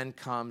and then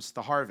comes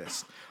the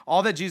harvest?"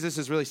 All that Jesus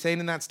is really saying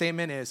in that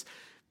statement is,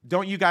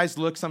 don't you guys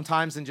look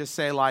sometimes and just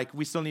say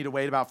we still need to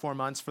wait about 4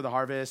 months for the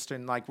harvest,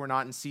 and we're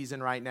not in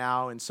season right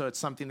now, and so it's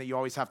something that you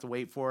always have to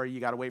wait for. You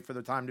got to wait for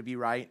the time to be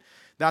right.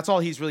 That's all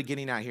he's really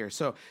getting at here.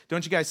 So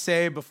don't you guys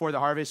say before the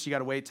harvest you got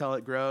to wait till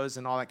it grows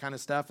and all that kind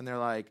of stuff?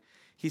 And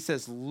he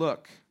says,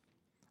 "Look,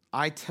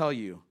 I tell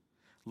you,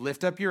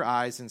 lift up your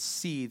eyes and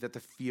see that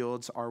the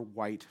fields are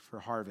white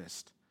for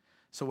harvest."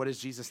 So what is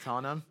Jesus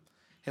telling them?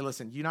 Hey,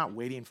 listen, you're not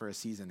waiting for a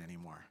season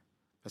anymore.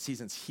 A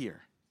season's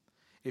here.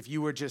 If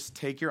you were just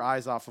take your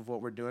eyes off of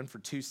what we're doing for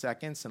 2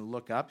 seconds and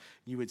look up,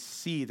 you would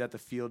see that the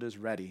field is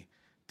ready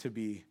to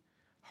be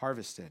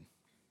harvested.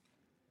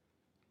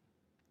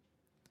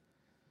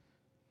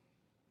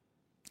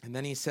 And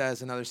then he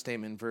says another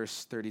statement in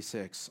verse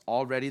 36,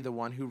 "Already the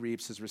one who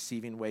reaps is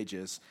receiving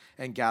wages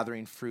and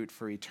gathering fruit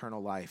for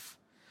eternal life,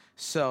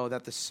 so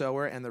that the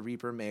sower and the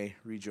reaper may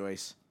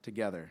rejoice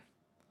together.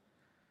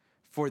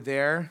 For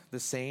there the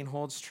saying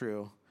holds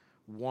true,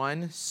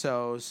 one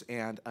sows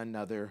and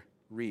another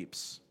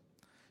reaps."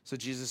 So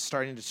Jesus is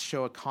starting to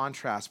show a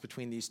contrast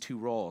between these two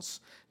roles.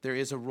 There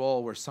is a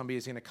role where somebody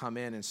is going to come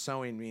in, and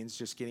sowing means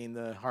just getting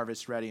the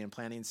harvest ready and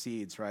planting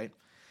seeds, right?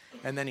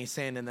 And then he's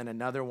saying, and then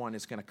another one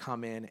is going to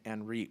come in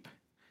and reap.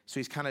 So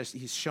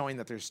he's showing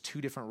that there's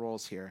two different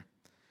roles here.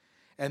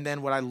 And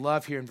then what I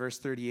love here in verse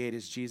 38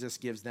 is Jesus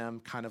gives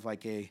them kind of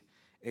like a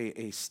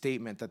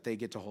statement that they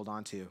get to hold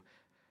on to.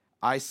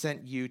 I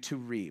sent you to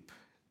reap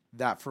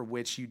that for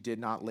which you did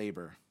not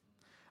labor.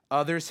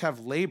 Others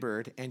have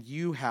labored, and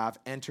you have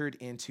entered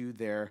into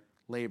their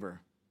labor.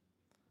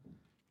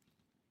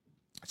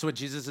 So what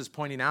Jesus is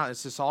pointing out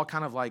is this all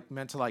kind of like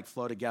meant to like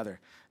flow together.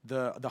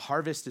 The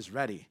harvest is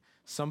ready.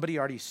 Somebody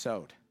already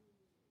sowed.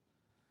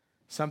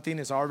 Something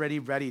is already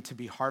ready to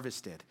be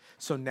harvested.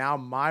 So now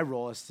my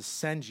role is to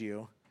send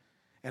you,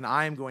 and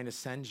I am going to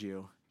send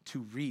you to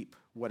reap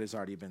what has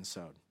already been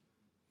sowed.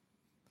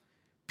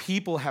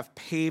 People have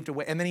paved a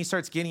way. And then he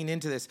starts getting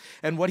into this.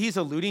 And what he's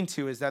alluding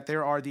to is that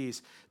there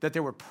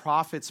were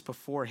prophets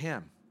before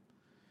him,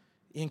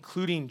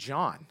 including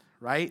John,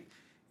 right?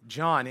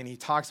 John, and he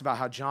talks about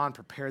how John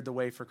prepared the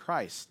way for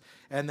Christ.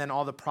 And then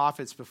all the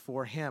prophets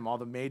before him, all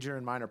the major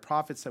and minor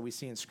prophets that we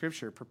see in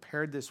Scripture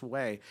prepared this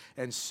way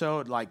and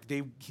sowed, like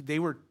they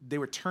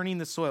were turning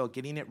the soil,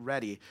 getting it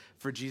ready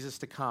for Jesus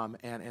to come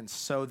and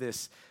sow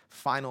this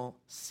final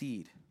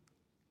seed.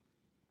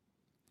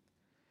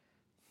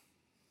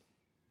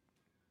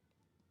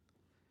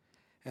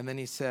 And then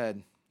he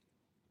said,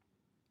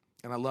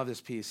 and I love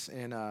this piece,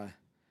 and I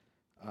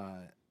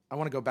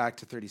want to go back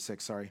to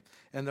 36, sorry.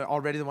 And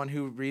already the one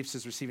who reaps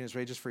is receiving his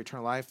wages for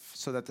eternal life,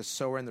 so that the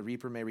sower and the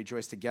reaper may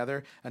rejoice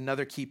together.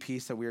 Another key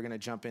piece that we're going to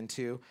jump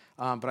into.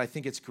 But I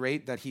think it's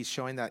great that he's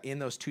showing that in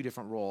those two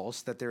different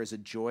roles, that there is a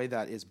joy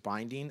that is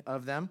binding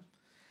of them.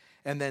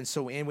 And then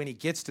when he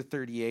gets to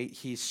 38,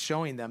 he's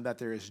showing them that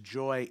there is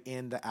joy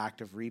in the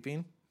act of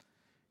reaping.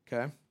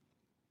 Okay?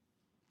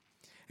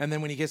 And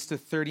then when he gets to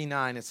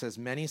 39, it says,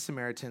 many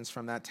Samaritans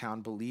from that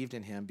town believed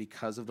in him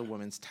because of the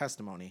woman's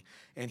testimony.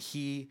 And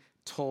he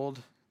told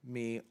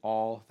me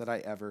all that I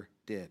ever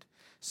did.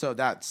 So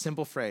that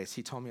simple phrase,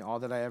 he told me all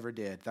that I ever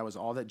did, that was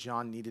all that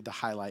John needed to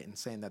highlight in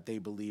saying that they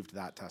believed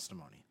that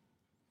testimony.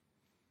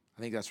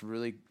 I think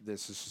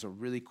this is just a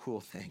really cool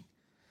thing.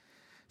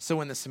 So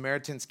when the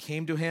Samaritans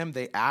came to him,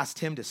 they asked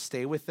him to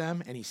stay with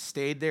them, and he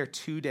stayed there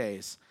 2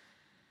 days.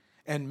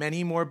 And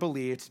many more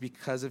believed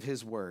because of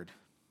his word.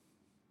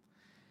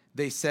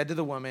 They said to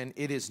the woman,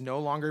 it is no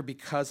longer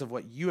because of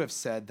what you have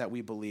said that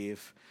we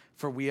believe,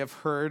 for we have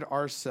heard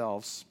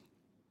ourselves,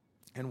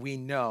 and we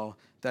know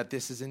that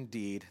this is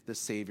indeed the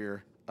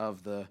Savior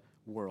of the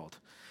world.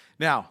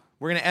 Now,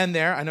 we're going to end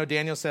there. I know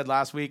Daniel said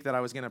last week that I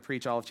was going to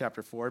preach all of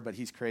chapter 4, but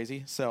he's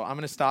crazy, so I'm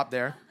going to stop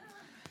there.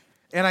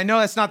 And I know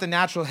that's not the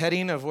natural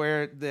heading of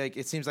where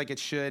it seems like it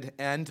should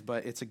end,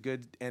 but it's a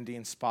good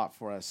ending spot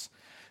for us.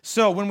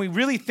 So when we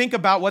really think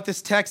about what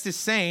this text is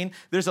saying,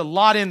 there's a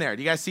lot in there.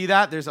 Do you guys see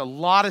that? There's a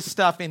lot of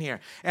stuff in here.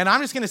 And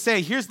I'm just going to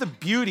say, here's the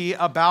beauty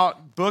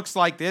about books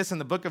like this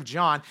and the book of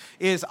John,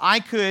 is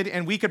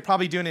we could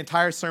probably do an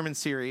entire sermon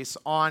series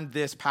on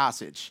this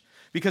passage,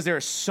 because there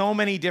are so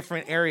many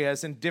different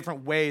areas and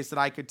different ways that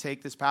I could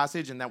take this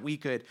passage and that we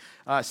could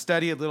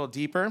study a little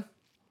deeper.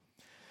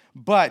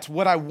 But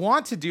what I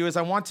want to do is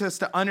I want us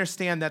to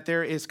understand that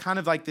there is kind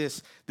of like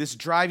this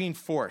driving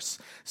force.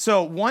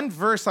 So one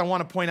verse I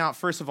want to point out,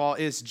 first of all,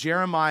 is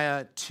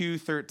Jeremiah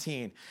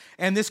 2:13.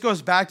 And this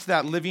goes back to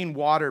that living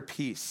water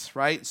piece,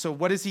 right? So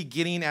what is he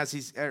getting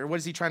what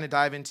is he trying to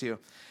dive into?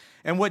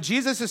 And what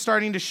Jesus is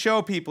starting to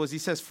show people is he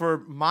says, for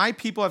my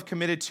people have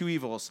committed two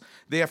evils.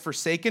 They have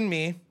forsaken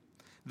me,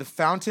 the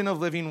fountain of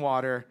living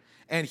water,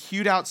 and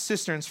hewed out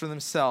cisterns for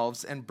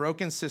themselves and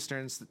broken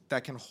cisterns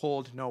that can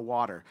hold no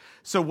water.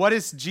 So what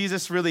is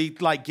Jesus really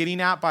like getting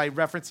at by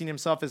referencing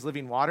himself as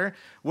living water?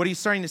 What he's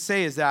starting to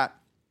say is that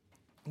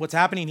what's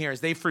happening here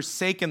is they've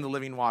forsaken the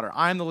living water.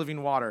 I'm the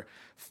living water.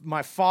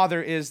 My Father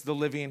is the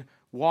living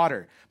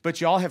water. But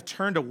y'all have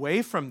turned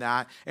away from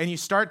that, and you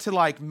start to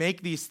like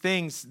make these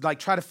things, like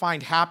try to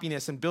find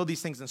happiness and build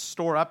these things and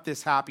store up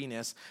this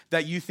happiness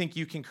that you think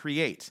you can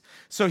create.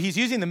 So he's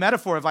using the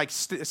metaphor of like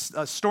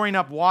storing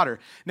up water.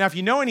 Now, if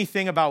you know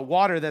anything about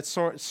water that's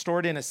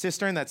stored in a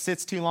cistern that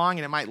sits too long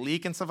and it might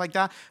leak and stuff like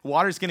that,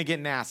 water's going to get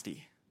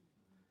nasty.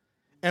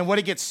 And what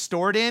it gets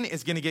stored in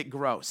is going to get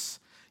gross.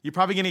 You're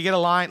probably going to get a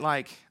line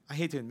like, I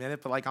hate to admit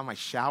it, but like on my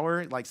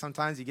shower, like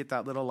sometimes you get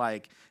that little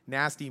like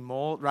nasty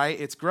mold, right?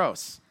 It's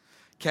gross,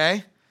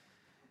 okay?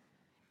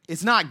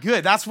 It's not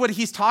good. That's what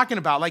he's talking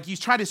about. Like you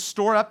try to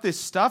store up this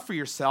stuff for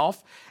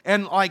yourself,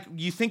 and like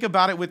you think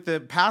about it with the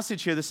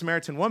passage here, the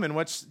Samaritan woman,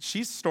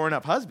 she's storing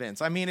up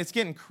husbands. I mean, it's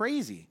getting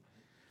crazy.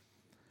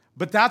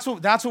 But that's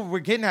what we're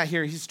getting at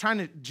here.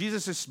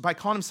 Jesus is, by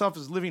calling himself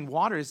as living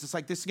water, is just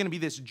like this is going to be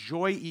this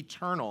joy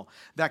eternal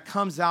that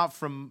comes out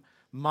from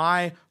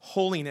my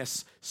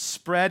holiness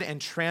spread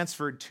and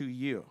transferred to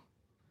you.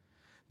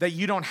 That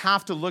you don't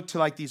have to look to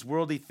like these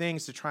worldly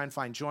things to try and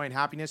find joy and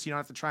happiness. You don't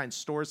have to try and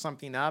store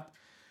something up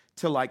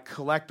to like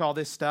collect all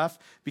this stuff,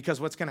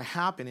 because what's going to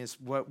happen is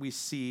what we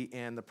see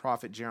in the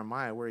prophet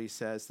Jeremiah, where he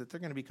says that they're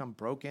going to become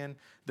broken.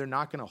 They're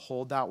not going to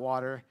hold that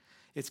water.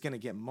 It's going to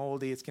get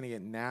moldy. It's going to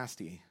get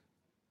nasty.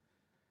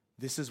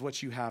 This is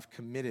what you have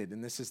committed,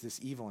 and this is this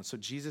evil. And so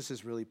Jesus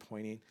is really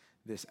pointing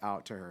this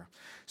out to her.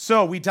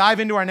 So we dive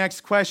into our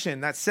next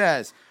question that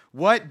says,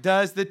 what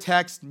does the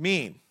text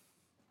mean?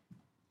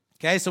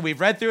 Okay, so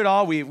we've read through it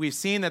all. We've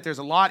seen that there's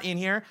a lot in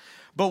here.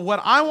 But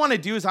what I want to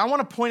do is I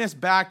want to point us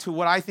back to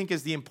what I think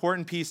is the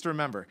important piece to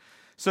remember.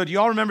 So do you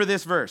all remember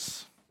this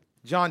verse?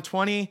 John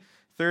 20,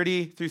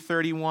 30 through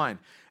 31.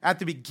 At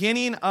the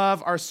beginning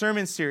of our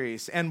sermon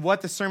series, and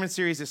what the sermon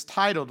series is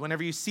titled,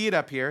 whenever you see it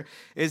up here,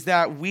 is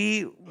that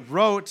we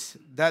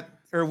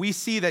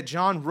see that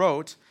John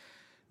wrote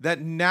that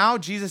now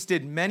Jesus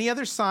did many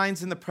other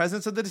signs in the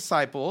presence of the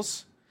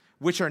disciples,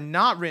 which are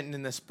not written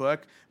in this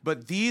book,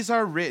 but these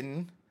are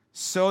written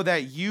so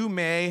that you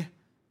may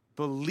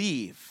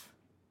believe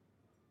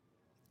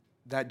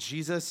that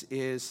Jesus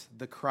is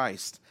the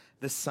Christ,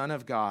 the Son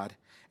of God,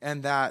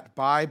 and that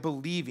by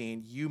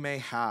believing you may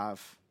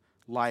have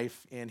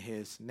life in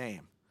his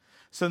name.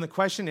 So the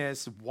question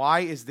is,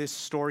 why is this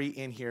story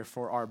in here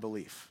for our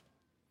belief?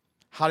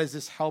 How does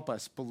this help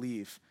us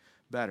believe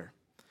better?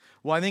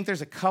 Well, I think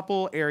there's a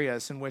couple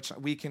areas in which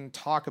we can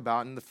talk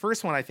about, and the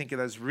first one I think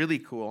is really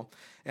cool,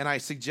 and I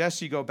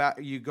suggest you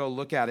go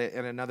look at it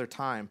at another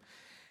time,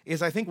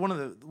 is I think one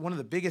of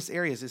the biggest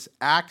areas is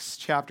Acts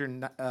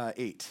chapter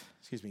 8.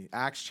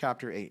 Acts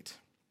chapter 8.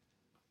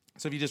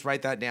 So if you just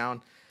write that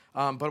down,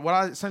 but what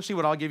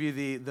I'll give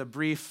you the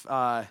brief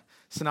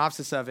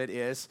synopsis of it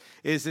is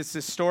it's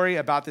this story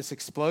about this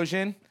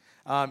explosion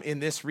in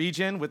this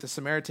region with the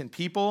Samaritan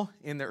people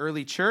in the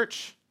early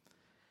church.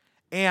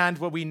 And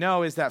what we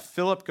know is that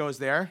Philip goes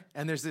there,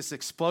 and there's this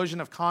explosion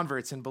of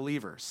converts and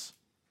believers.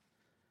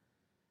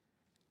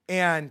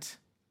 And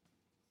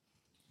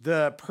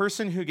the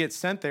person who gets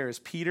sent there is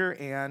Peter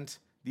and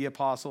the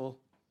Apostle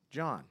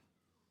John.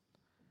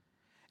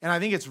 And I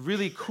think it's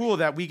really cool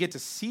that we get to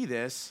see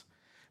this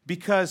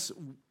because,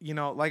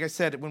 like I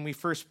said,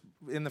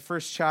 in the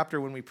first chapter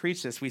when we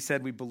preached this, we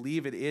said we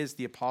believe it is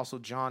the Apostle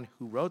John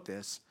who wrote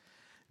this.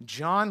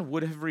 John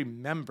would have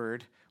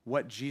remembered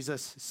what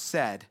Jesus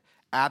said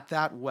at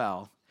that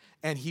well,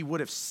 and he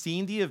would have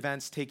seen the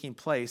events taking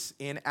place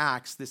in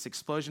Acts, this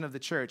explosion of the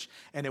church,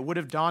 and it would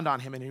have dawned on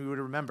him, and he would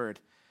have remembered,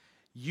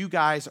 you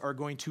guys are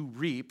going to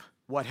reap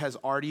what has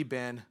already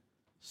been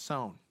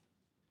sown.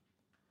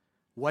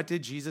 What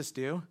did Jesus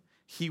do?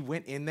 He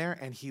went in there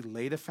and he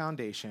laid a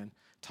foundation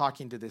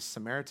talking to this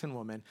Samaritan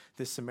woman.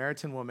 This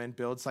Samaritan woman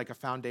builds like a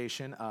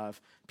foundation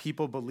of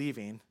people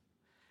believing,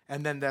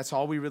 and then that's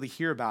all we really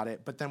hear about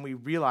it. But then we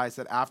realize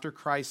that after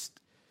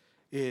Christ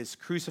is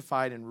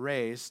crucified and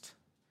raised,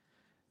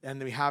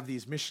 and we have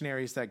these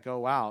missionaries that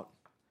go out,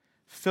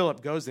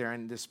 Philip goes there,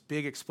 and this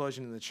big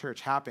explosion in the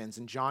church happens,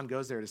 and John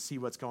goes there to see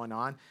what's going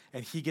on,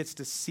 and he gets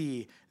to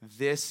see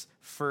this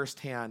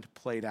firsthand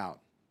played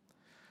out.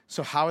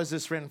 So how is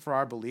this written for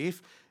our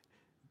belief?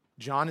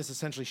 John is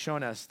essentially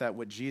showing us that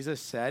what Jesus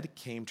said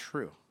came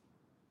true.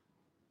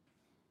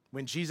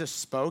 When Jesus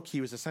spoke,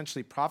 he was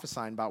essentially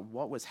prophesying about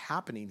what was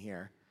happening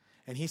here,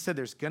 and he said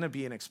there's going to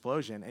be an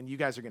explosion, and you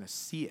guys are going to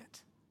see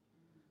it.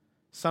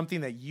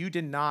 Something that you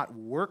did not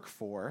work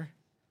for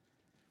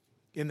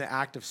in the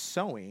act of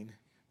sowing,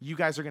 you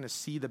guys are going to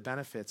see the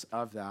benefits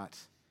of that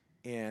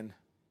in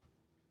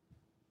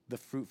the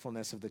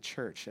fruitfulness of the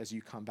church as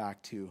you come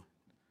back to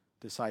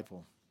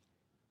disciple.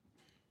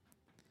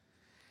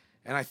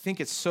 And I think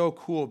it's so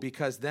cool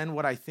because then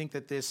what I think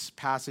that this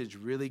passage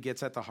really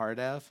gets at the heart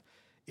of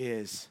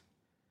is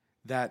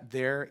that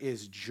there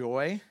is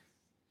joy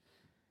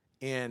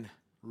in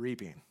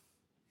reaping.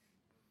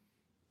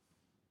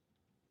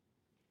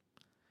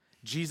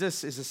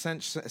 Jesus is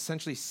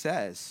essentially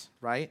says,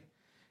 right,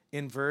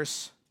 in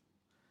verse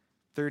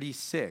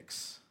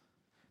 36,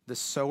 the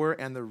sower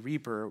and the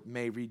reaper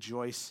may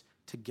rejoice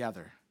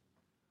together.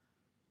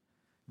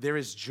 There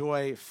is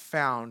joy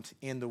found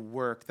in the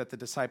work that the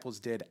disciples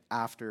did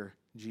after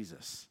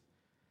Jesus.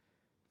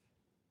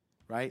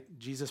 Right?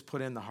 Jesus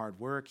put in the hard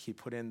work. He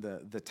put in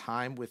the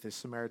time with this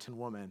Samaritan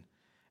woman.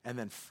 And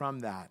then from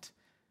that,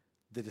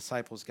 the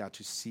disciples got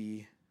to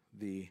see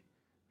the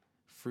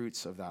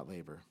fruits of that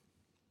labor.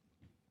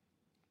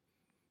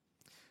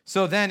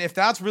 So then, if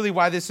that's really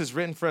why this is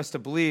written for us to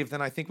believe,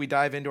 then I think we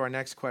dive into our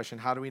next question.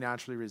 How do we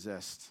naturally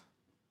resist?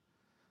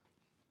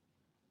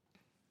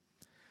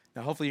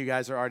 Now, hopefully you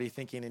guys are already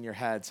thinking in your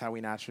heads how we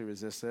naturally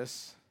resist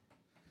this.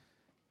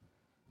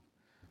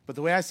 But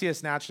the way I see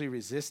us naturally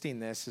resisting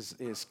this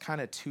is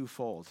kind of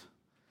twofold.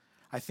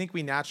 I think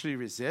we naturally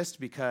resist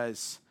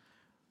because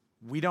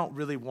we don't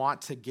really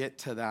want to get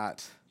to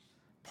that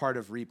part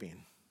of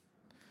reaping.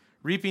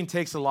 Reaping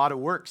takes a lot of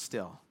work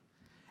still.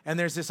 And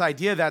there's this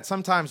idea that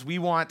sometimes we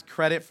want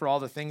credit for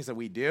all the things that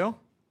we do.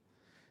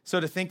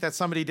 So to think that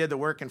somebody did the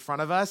work in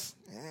front of us,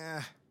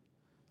 I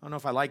don't know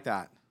if I like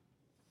that.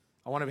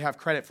 I want to have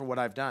credit for what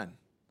I've done.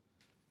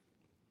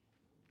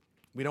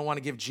 We don't want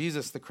to give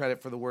Jesus the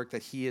credit for the work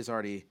that he is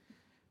already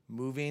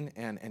moving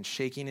and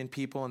shaking in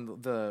people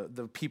and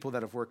the people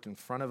that have worked in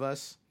front of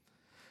us.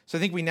 So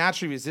I think we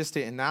naturally resist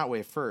it in that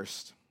way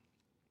first.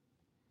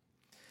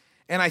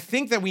 And I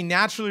think that we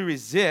naturally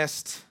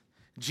resist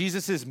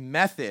Jesus'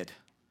 method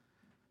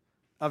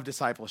of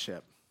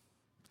discipleship.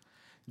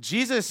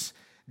 Jesus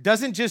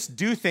doesn't just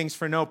do things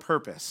for no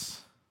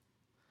purpose.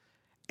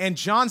 And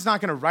John's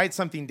not going to write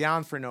something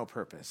down for no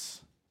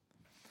purpose.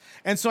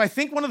 And so I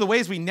think one of the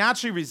ways we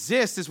naturally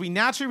resist is we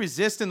naturally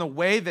resist in the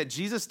way that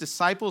Jesus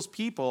disciples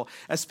people,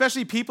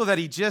 especially people that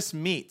he just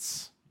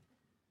meets.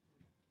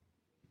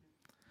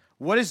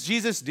 What does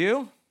Jesus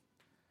do?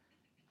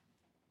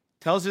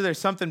 Tells her there's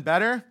something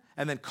better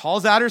and then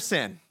calls out her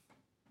sin.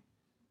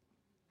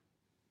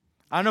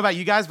 I don't know about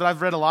you guys, but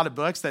I've read a lot of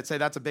books that say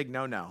that's a big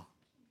no-no.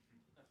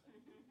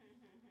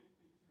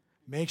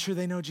 Make sure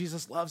they know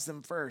Jesus loves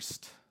them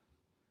first.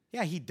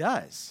 Yeah, he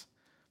does.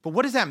 But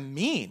what does that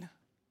mean?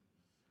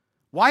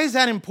 Why is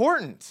that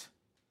important?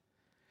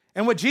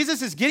 And what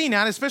Jesus is getting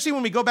at, especially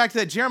when we go back to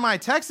that Jeremiah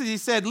text, is he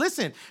said,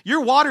 listen,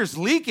 your water's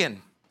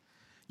leaking.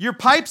 Your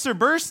pipes are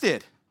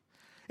bursted.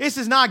 This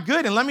is not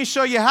good, and let me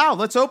show you how.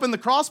 Let's open the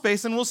crawl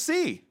space and we'll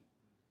see.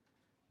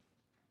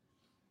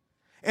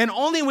 And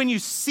only when you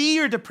see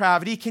your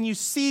depravity can you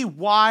see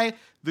why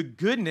the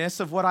goodness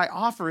of what I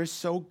offer is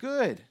so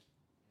good.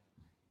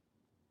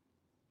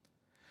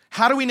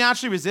 How do we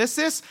naturally resist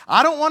this?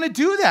 I don't want to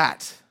do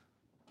that.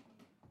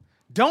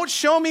 Don't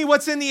show me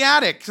what's in the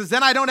attic, because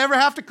then I don't ever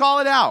have to call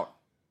it out.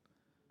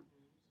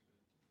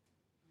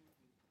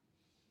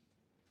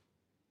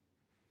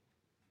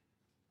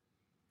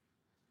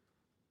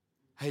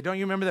 Hey, don't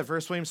you remember that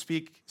verse, William?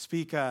 Speak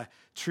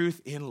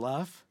truth in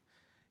love?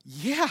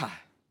 Yeah,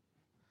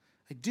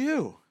 I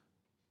do.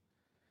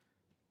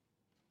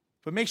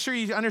 But make sure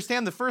you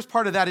understand the first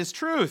part of that is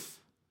truth.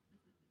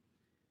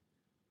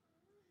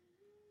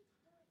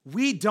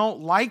 We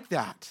don't like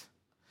that.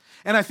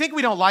 And I think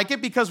we don't like it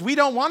because we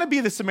don't want to be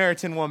the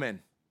Samaritan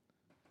woman.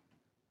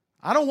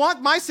 I don't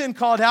want my sin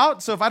called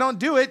out, so if I don't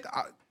do it,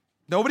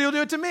 nobody will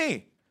do it to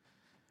me.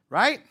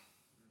 Right?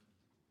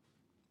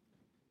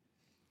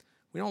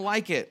 We don't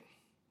like it.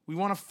 We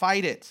want to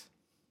fight it.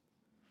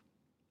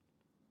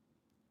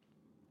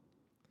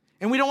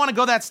 And we don't want to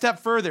go that step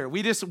further.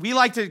 We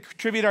like to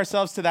attribute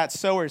ourselves to that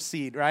sower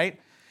seed, right?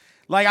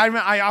 Like,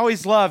 I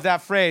always love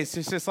that phrase.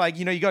 It's just like,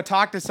 you go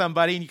talk to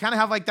somebody and you kind of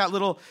have like that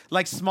little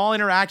like small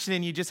interaction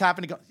and you just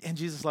happen to go, and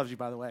Jesus loves you,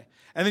 by the way.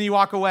 And then you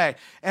walk away.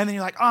 And then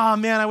you're like, oh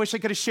man, I wish I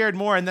could have shared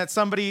more. And that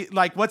somebody,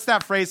 like, what's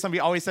that phrase somebody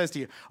always says to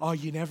you? Oh,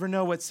 you never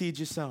know what seed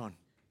you sown.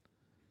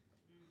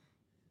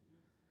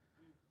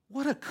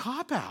 What a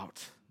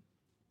cop-out.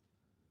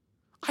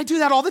 I do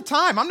that all the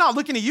time. I'm not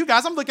looking at you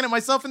guys. I'm looking at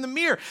myself in the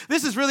mirror.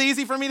 This is really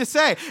easy for me to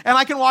say. And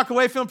I can walk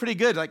away feeling pretty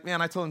good. Like,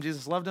 man, I told him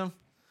Jesus loved him.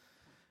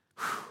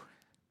 Whew.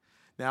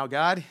 Now,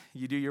 God,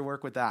 you do your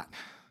work with that.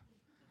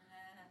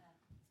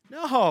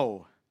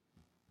 No.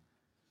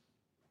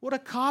 What a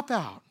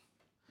cop-out.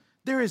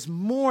 There is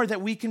more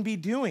that we can be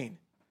doing.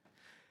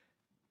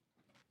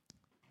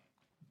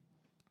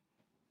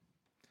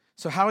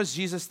 So how is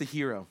Jesus the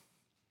hero?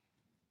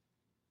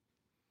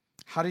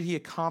 How did he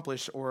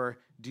accomplish or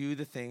do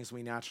the things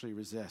we naturally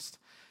resist?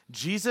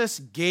 Jesus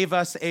gave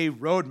us a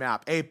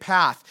roadmap, a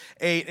path,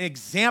 an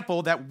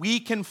example that we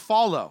can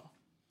follow.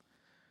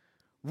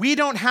 We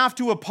don't have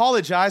to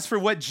apologize for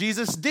what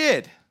Jesus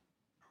did.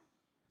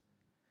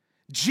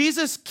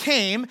 Jesus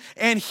came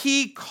and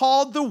he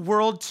called the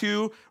world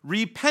to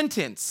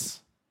repentance.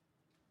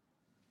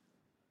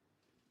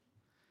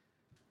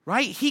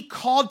 Right? He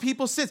called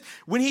people's sins.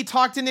 When he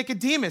talked to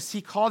Nicodemus,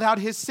 he called out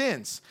his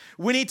sins.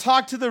 When he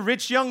talked to the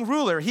rich young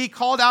ruler, he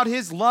called out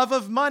his love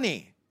of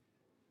money.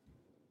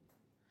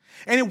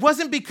 And it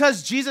wasn't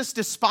because Jesus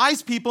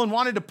despised people and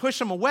wanted to push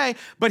them away,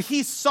 but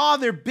he saw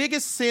their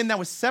biggest sin that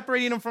was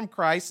separating them from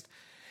Christ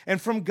and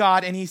from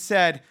God, and he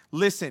said,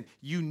 listen,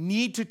 you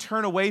need to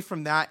turn away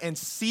from that and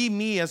see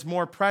me as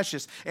more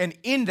precious. And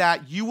in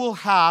that, you will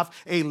have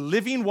a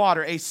living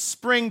water, a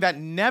spring that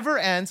never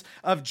ends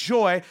of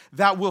joy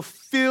that will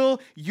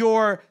fill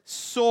your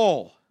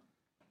soul.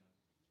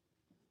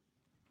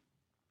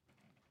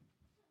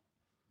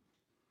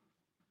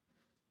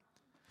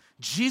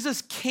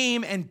 Jesus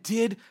came and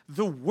did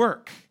the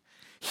work.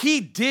 He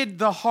did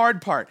the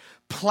hard part.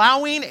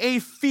 Plowing a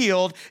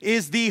field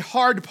is the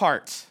hard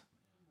part.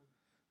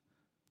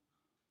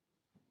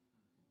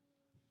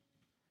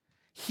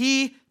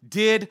 He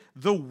did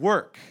the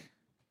work.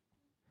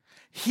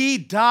 He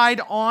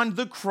died on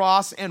the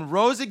cross and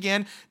rose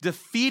again,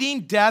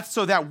 defeating death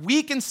so that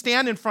we can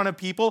stand in front of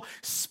people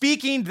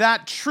speaking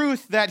that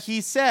truth that he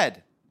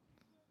said.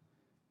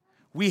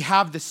 We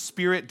have the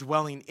Spirit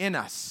dwelling in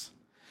us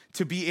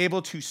to be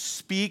able to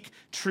speak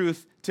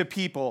truth to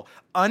people,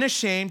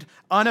 unashamed,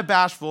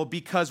 unabashful,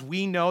 because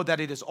we know that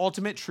it is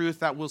ultimate truth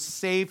that will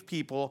save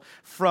people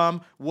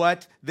from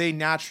what they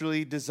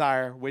naturally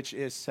desire, which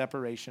is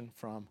separation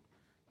from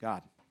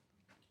God.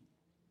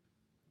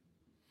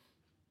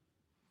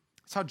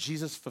 That's how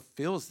Jesus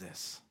fulfills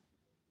this.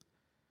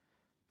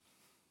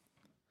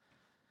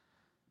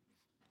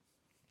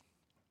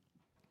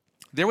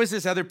 There was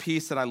this other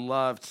piece that I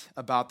loved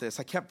about this.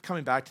 I kept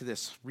coming back to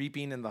this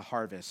reaping and the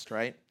harvest,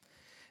 right?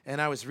 And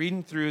I was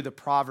reading through the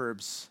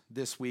Proverbs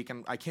this week,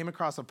 and I came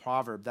across a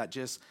proverb that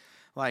just,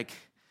 like,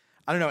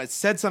 I don't know, it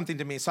said something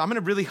to me. So I'm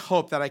going to really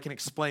hope that I can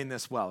explain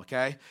this well,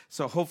 okay?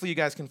 So hopefully you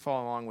guys can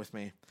follow along with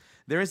me.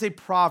 There is a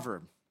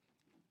proverb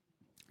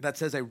that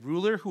says a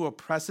ruler who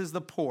oppresses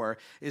the poor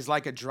is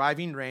like a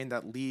driving rain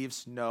that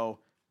leaves no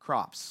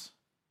crops.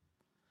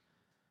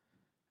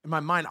 And my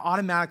mind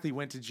automatically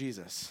went to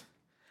Jesus.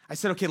 I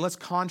said, okay, let's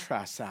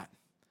contrast that.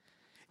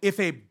 If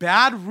a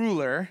bad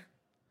ruler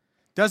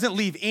doesn't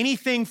leave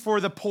anything for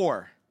the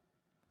poor,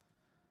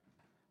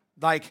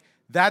 like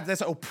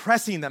that's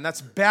oppressing them,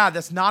 that's bad,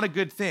 that's not a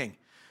good thing.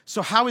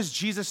 So how is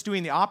Jesus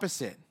doing the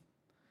opposite?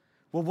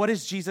 Well, what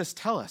does Jesus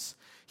tell us?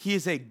 He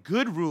is a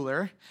good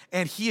ruler,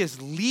 and he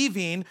is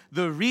leaving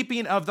the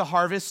reaping of the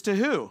harvest to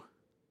who?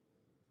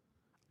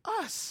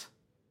 Us.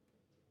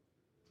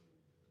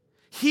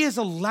 He is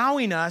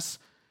allowing us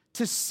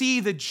to see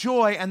the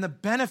joy and the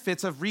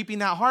benefits of reaping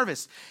that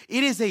harvest.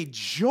 It is a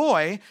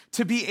joy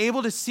to be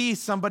able to see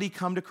somebody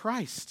come to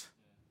Christ.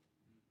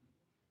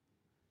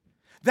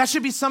 That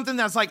should be something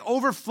that's like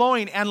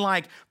overflowing and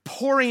like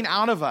pouring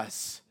out of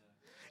us.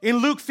 In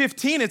Luke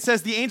 15, it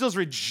says the angels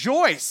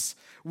rejoice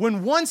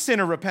when one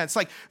sinner repents.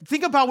 Like,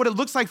 think about what it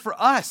looks like for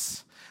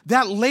us.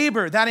 That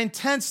labor, that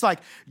intense, like,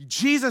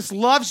 Jesus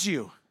loves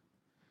you.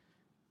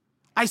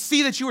 I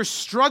see that you are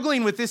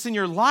struggling with this in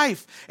your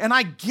life, and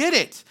I get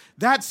it.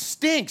 That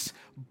stinks,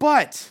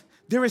 but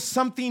there is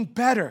something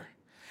better.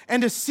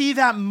 And to see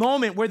that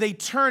moment where they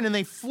turn and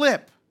they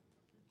flip,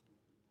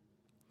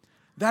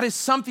 that is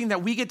something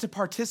that we get to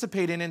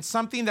participate in and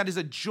something that is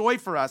a joy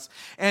for us.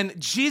 And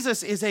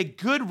Jesus is a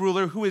good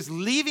ruler who is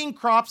leaving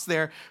crops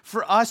there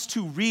for us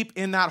to reap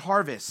in that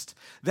harvest.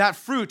 That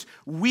fruit,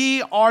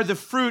 we are the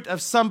fruit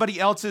of somebody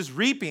else's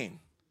reaping.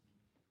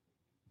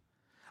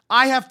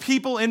 I have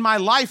people in my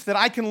life that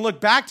I can look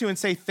back to and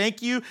say,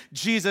 thank you,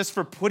 Jesus,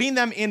 for putting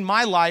them in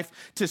my life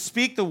to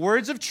speak the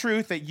words of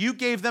truth that you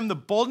gave them the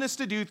boldness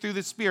to do through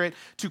the Spirit,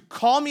 to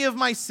call me of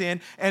my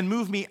sin and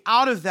move me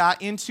out of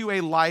that into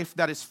a life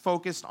that is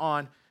focused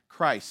on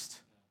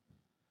Christ.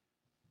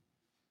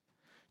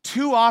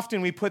 Too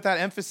often we put that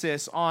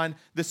emphasis on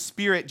the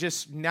Spirit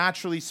just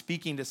naturally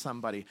speaking to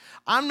somebody.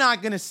 I'm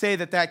not going to say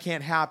that that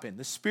can't happen.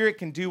 The Spirit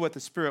can do what the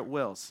Spirit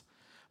wills.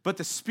 But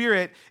the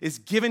Spirit is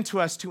given to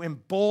us to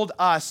embolden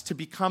us to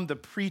become the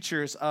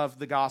preachers of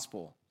the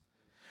gospel.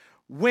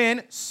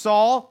 When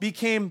Saul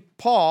became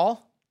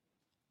Paul,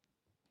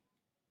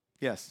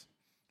 yes,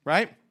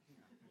 right?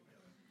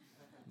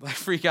 I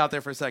freak out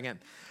there for a second.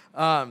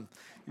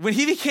 When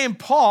he became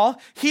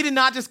Paul, he did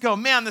not just go,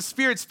 man, the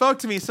Spirit spoke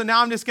to me, so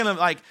now I'm just going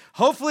to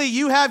hopefully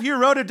you have your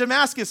road to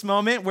Damascus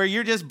moment where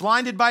you're just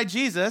blinded by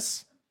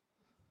Jesus.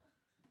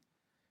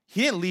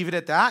 He didn't leave it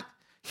at that.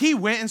 He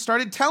went and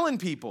started telling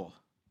people.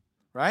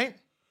 Right?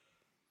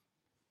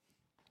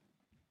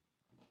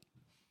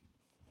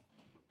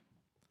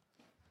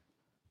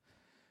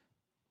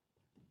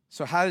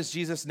 So how is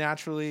Jesus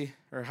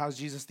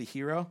the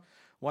hero?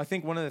 Well, I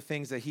think one of the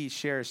things that he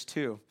shares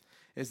too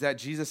is that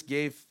Jesus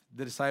gave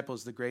the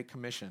disciples the Great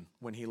Commission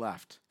when he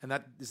left. And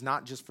that is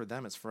not just for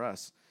them, it's for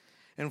us.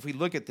 And if we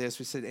look at this,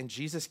 we said, and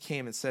Jesus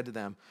came and said to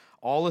them,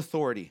 all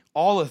authority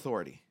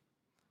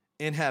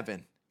in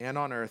heaven and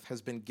on earth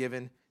has been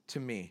given to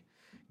me.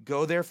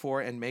 Go,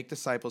 therefore, and make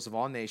disciples of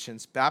all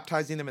nations,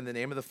 baptizing them in the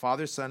name of the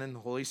Father, Son, and the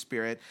Holy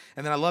Spirit.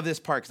 And then I love this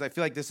part because I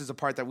feel like this is a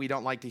part that we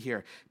don't like to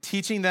hear.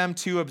 Teaching them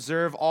to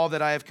observe all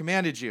that I have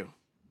commanded you.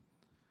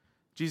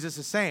 Jesus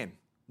is saying,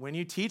 when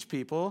you teach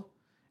people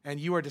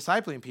and you are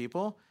discipling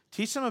people,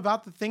 teach them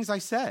about the things I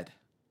said.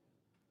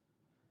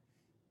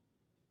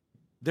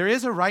 There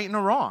is a right and a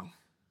wrong.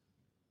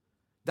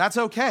 That's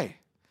okay.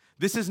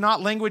 This is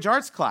not language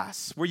arts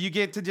class where you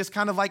get to just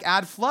kind of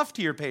add fluff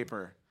to your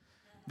paper.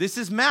 This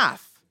is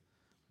math.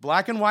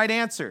 Black and white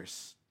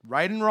answers,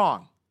 right and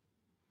wrong.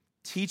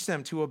 Teach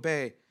them to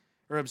obey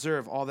or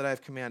observe all that I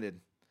have commanded.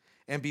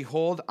 And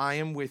behold, I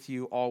am with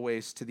you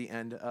always to the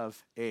end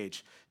of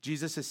age.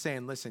 Jesus is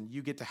saying, listen,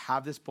 you get to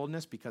have this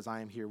boldness because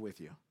I am here with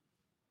you.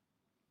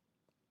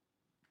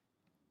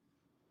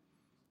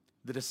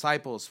 The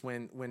disciples,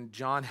 when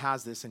John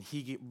has this and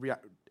he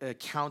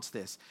recounts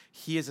this,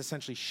 he is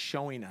essentially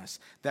showing us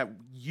that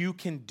you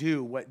can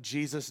do what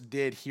Jesus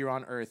did here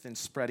on earth in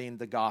spreading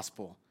the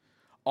gospel.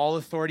 All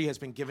authority has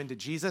been given to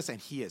Jesus, and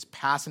he is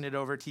passing it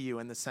over to you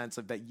in the sense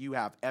of that you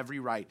have every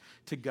right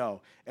to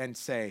go and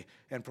say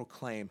and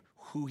proclaim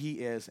who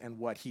he is and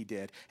what he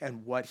did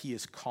and what he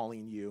is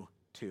calling you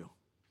to.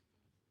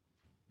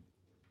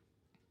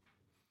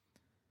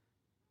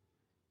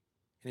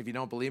 And if you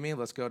don't believe me,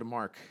 let's go to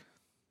Mark.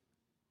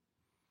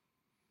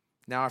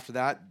 Now after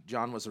that,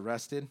 John was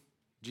arrested.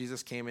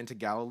 Jesus came into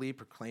Galilee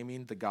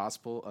proclaiming the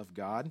gospel of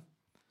God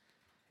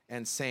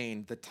and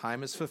saying, the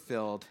time is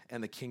fulfilled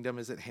and the kingdom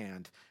is at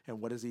hand.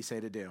 And what does he say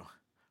to do?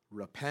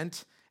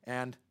 Repent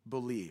and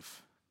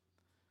believe.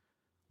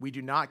 We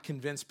do not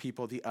convince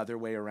people the other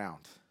way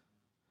around.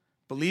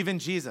 Believe in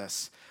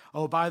Jesus.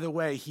 Oh, by the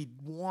way, he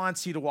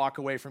wants you to walk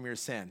away from your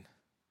sin.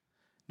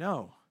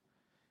 No.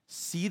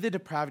 See the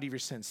depravity of your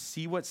sin.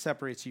 See what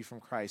separates you from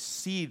Christ.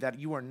 See that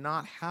you are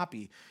not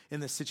happy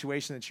in the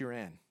situation that you're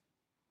in.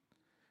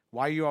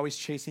 Why are you always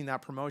chasing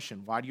that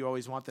promotion? Why do you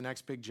always want the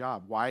next big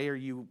job? Why are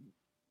you,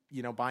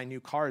 buying new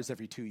cars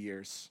every 2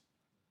 years?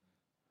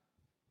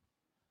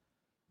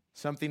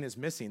 Something is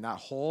missing. That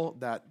hole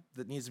that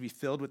needs to be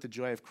filled with the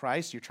joy of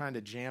Christ, you're trying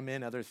to jam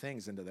in other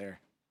things into there.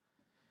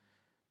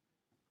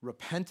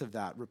 Repent of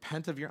that.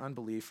 Repent of your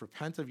unbelief.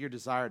 Repent of your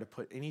desire to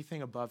put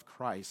anything above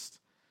Christ,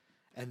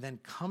 and then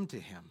come to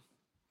him.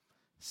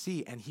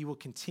 See, and he will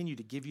continue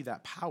to give you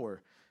that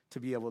power to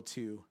be able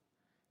to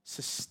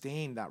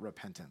sustain that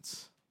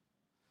repentance,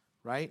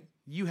 right?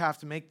 You have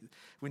to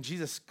when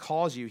Jesus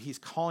calls you, he's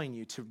calling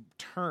you to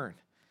turn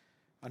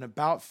an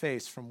about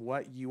face from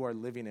what you are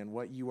living in,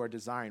 what you are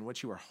desiring,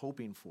 what you are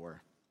hoping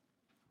for,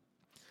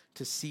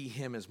 to see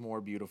him as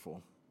more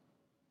beautiful.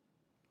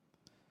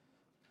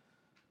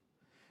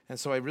 And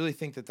so I really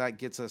think that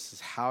gets us,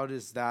 is how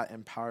does that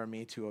empower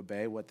me to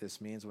obey what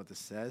this means, what this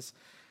says?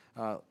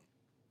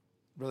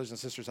 Brothers and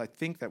sisters, I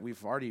think that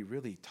we've already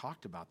really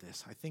talked about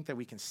this. I think that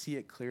we can see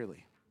it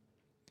clearly.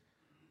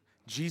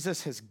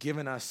 Jesus has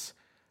given us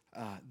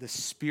the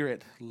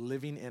Spirit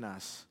living in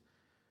us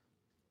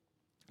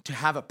to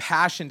have a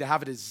passion, to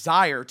have a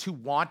desire, to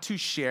want to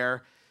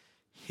share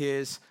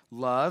his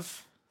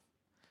love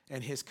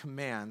and his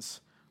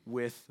commands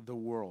with the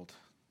world.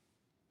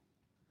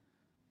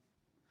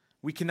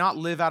 We cannot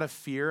live out of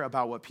fear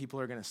about what people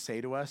are going to say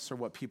to us or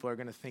what people are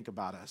going to think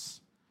about us.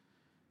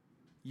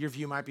 Your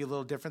view might be a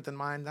little different than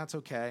mine. That's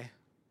okay.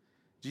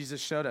 Jesus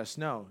showed us,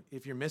 no,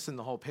 if you're missing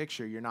the whole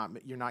picture, you're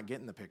not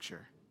getting the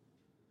picture.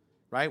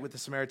 Right? With the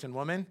Samaritan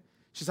woman,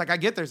 she's like, I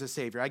get there's a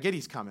Savior. I get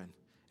he's coming.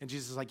 And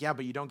Jesus is like, yeah,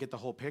 but you don't get the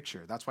whole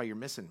picture. That's why you're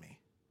missing me.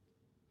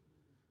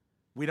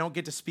 We don't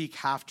get to speak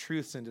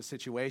half-truths into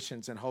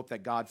situations and hope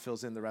that God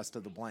fills in the rest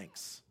of the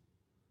blanks.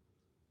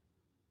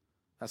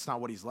 That's not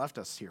what he's left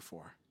us here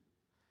for.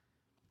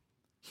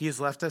 He has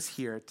left us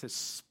here to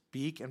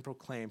speak and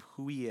proclaim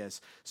who he is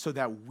so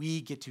that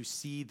we get to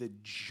see the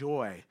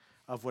joy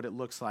of what it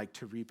looks like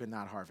to reap in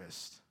that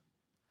harvest.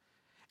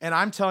 And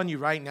I'm telling you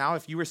right now,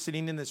 if you were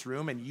sitting in this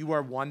room and you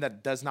are one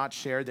that does not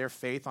share their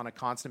faith on a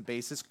constant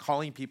basis,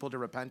 calling people to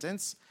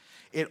repentance,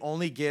 it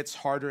only gets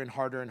harder and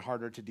harder and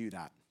harder to do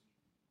that.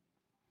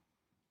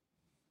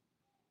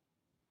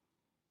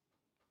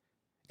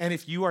 And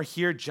if you are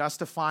here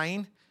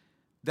justifying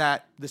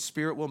that the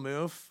Spirit will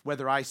move,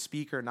 whether I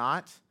speak or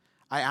not,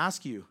 I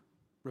ask you,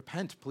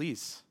 repent,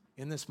 please,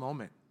 in this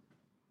moment.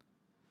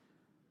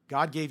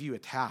 God gave you a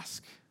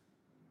task.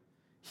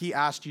 He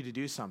asked you to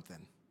do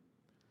something.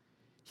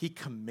 He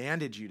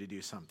commanded you to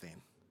do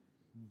something.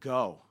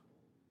 Go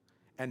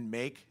and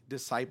make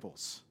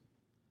disciples.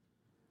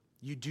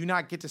 You do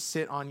not get to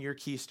sit on your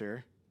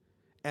keister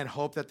and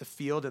hope that the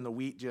field and the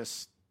wheat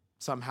just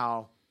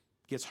somehow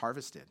gets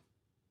harvested.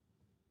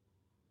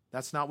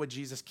 That's not what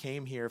Jesus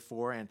came here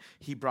for, and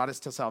he brought us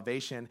to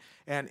salvation.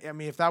 And I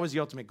mean, if that was the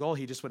ultimate goal,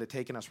 he just would have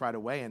taken us right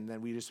away, and then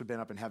we just would have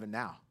been up in heaven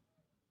now.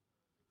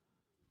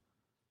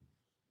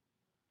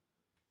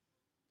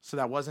 So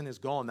that wasn't his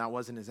goal, and that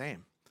wasn't his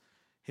aim.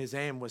 His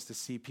aim was to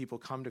see people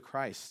come to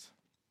Christ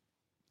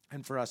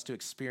and for us to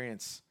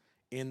experience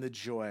in the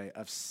joy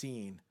of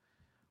seeing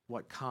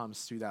what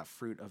comes through that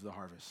fruit of the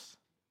harvest.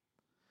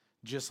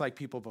 Just like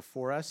people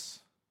before us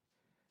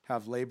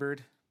have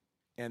labored,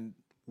 and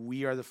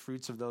we are the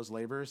fruits of those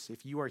labors.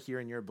 If you are here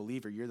and you're a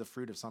believer, you're the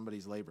fruit of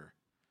somebody's labor.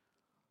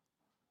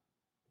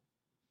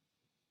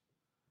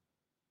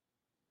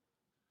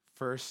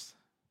 First,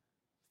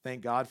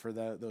 thank God for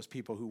those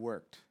people who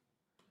worked.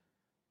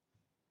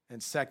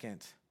 And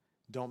second,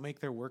 don't make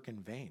their work in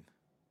vain.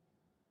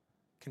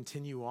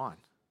 Continue on.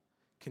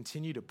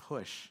 Continue to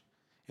push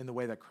in the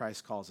way that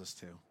Christ calls us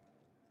to.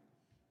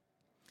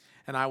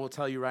 And I will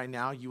tell you right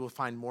now, you will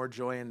find more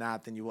joy in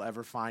that than you will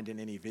ever find in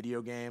any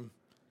video game,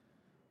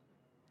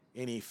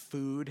 any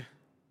food.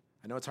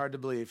 I know it's hard to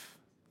believe.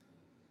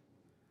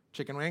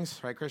 Chicken wings,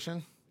 right,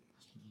 Christian?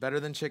 Better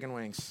than chicken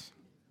wings.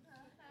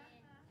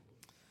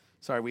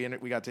 Sorry,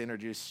 we got to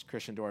introduce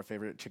Christian to our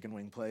favorite chicken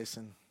wing place,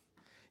 and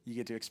you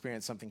get to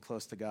experience something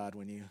close to God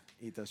when you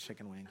eat those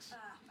chicken wings.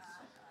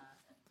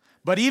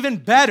 But even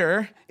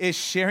better is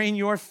sharing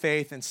your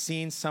faith and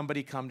seeing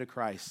somebody come to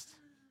Christ.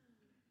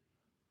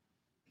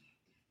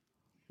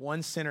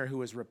 One sinner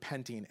who is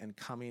repenting and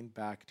coming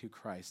back to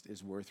Christ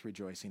is worth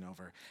rejoicing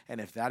over.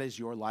 And if that is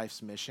your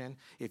life's mission,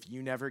 if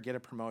you never get a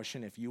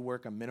promotion, if you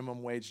work a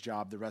minimum wage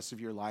job the rest of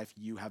your life,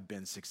 you have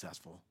been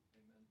successful.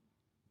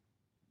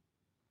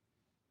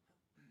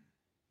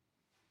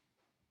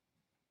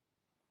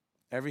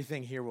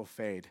 Everything here will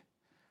fade.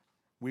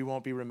 We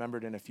won't be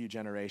remembered in a few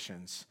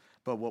generations,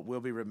 but what will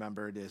be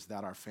remembered is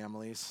that our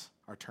families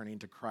are turning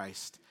to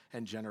Christ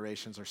and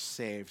generations are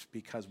saved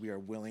because we are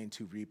willing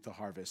to reap the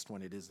harvest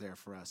when it is there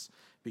for us,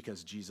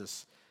 because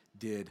Jesus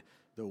did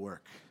the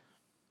work.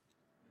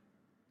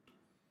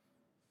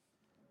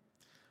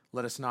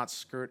 Let us not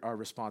skirt our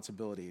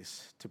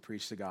responsibilities to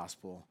preach the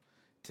gospel,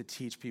 to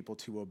teach people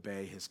to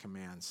obey his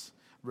commands.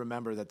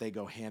 Remember that they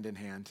go hand in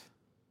hand.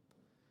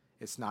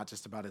 It's not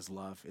just about his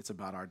love. It's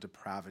about our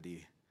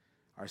depravity,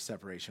 our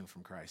separation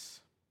from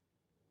Christ.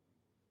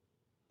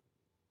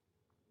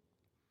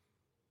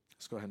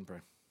 Let's go ahead and pray.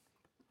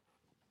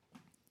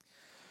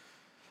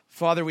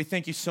 Father, we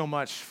thank you so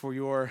much for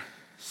your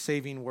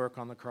saving work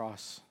on the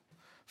cross.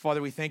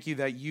 Father, we thank you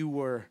that you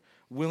were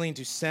willing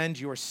to send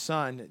your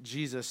son,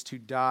 Jesus, to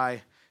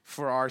die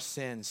for our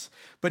sins.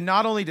 But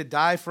not only to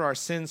die for our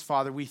sins,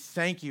 Father, we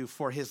thank you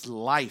for his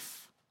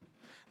life,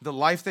 the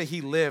life that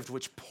he lived,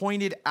 which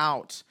pointed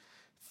out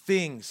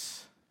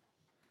things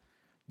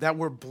that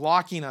were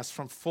blocking us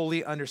from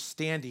fully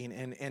understanding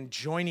and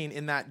joining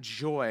in that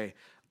joy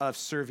of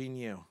serving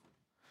you.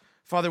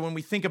 Father, when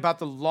we think about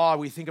the law,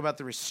 we think about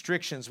the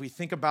restrictions, we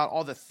think about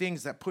all the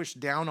things that push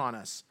down on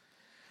us,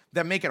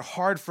 that make it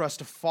hard for us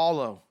to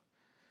follow.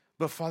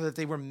 But Father, that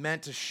they were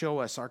meant to show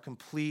us our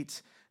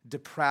complete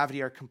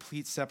depravity, our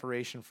complete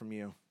separation from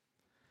you.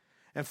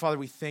 And Father,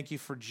 we thank you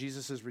for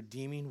Jesus'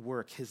 redeeming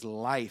work, his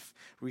life.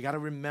 We got to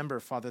remember,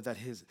 Father, that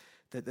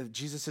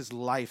Jesus'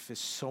 life is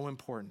so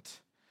important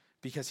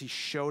because he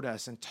showed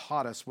us and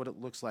taught us what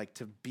it looks like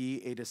to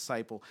be a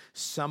disciple,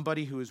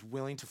 somebody who is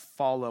willing to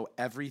follow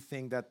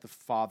everything that the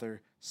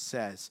Father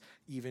says,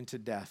 even to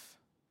death.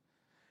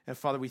 And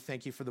Father, we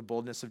thank you for the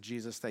boldness of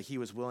Jesus, that he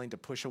was willing to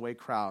push away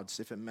crowds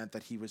if it meant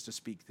that he was to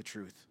speak the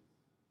truth.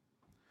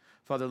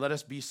 Father, let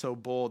us be so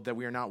bold that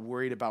we are not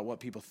worried about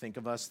what people think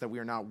of us, that we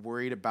are not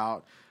worried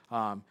about,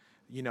 Father,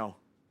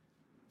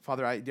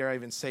 I dare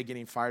even say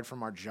getting fired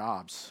from our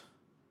jobs,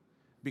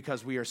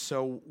 because we are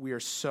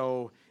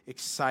so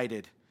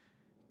excited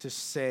to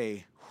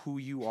say who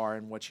you are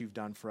and what you've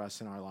done for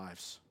us in our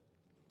lives.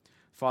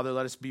 Father,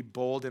 let us be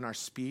bold in our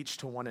speech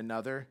to one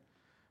another.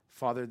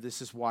 Father,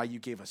 this is why you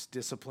gave us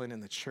discipline in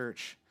the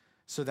church,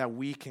 so that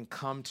we can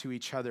come to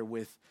each other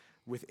with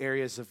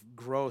areas of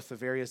growth,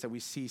 of areas that we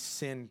see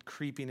sin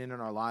creeping in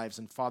our lives.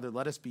 And Father,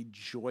 let us be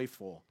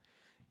joyful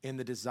in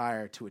the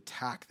desire to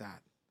attack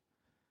that,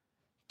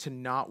 to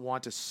not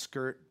want to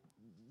skirt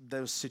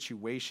those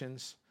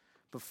situations,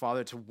 but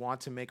Father, to want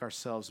to make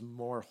ourselves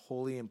more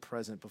holy and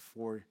present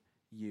before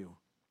you.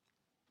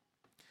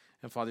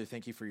 And Father,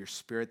 thank you for your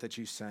Spirit that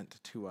you sent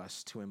to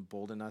us, to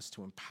embolden us,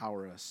 to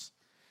empower us,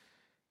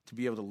 to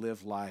be able to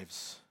live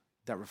lives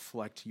that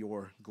reflect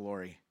your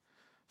glory.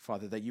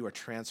 Father, that you are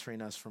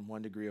transferring us from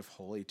one degree of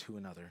holy to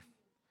another.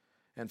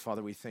 And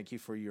Father, we thank you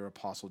for your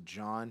Apostle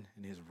John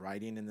and his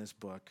writing in this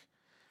book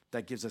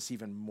that gives us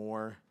even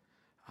more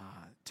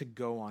to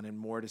go on and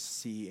more to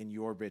see in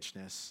your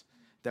richness,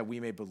 that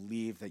we may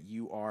believe that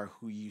you are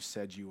who you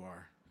said you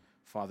are.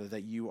 Father,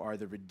 that you are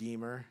the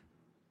Redeemer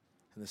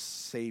and the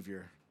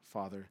Savior,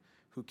 Father,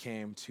 who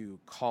came to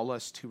call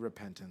us to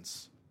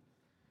repentance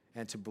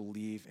and to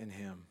believe in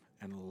him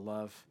and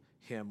love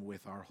him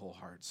with our whole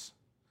hearts.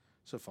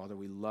 So, Father,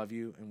 we love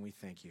you and we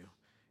thank you.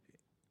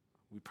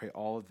 We pray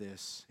all of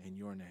this in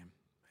your name.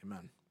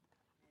 Amen.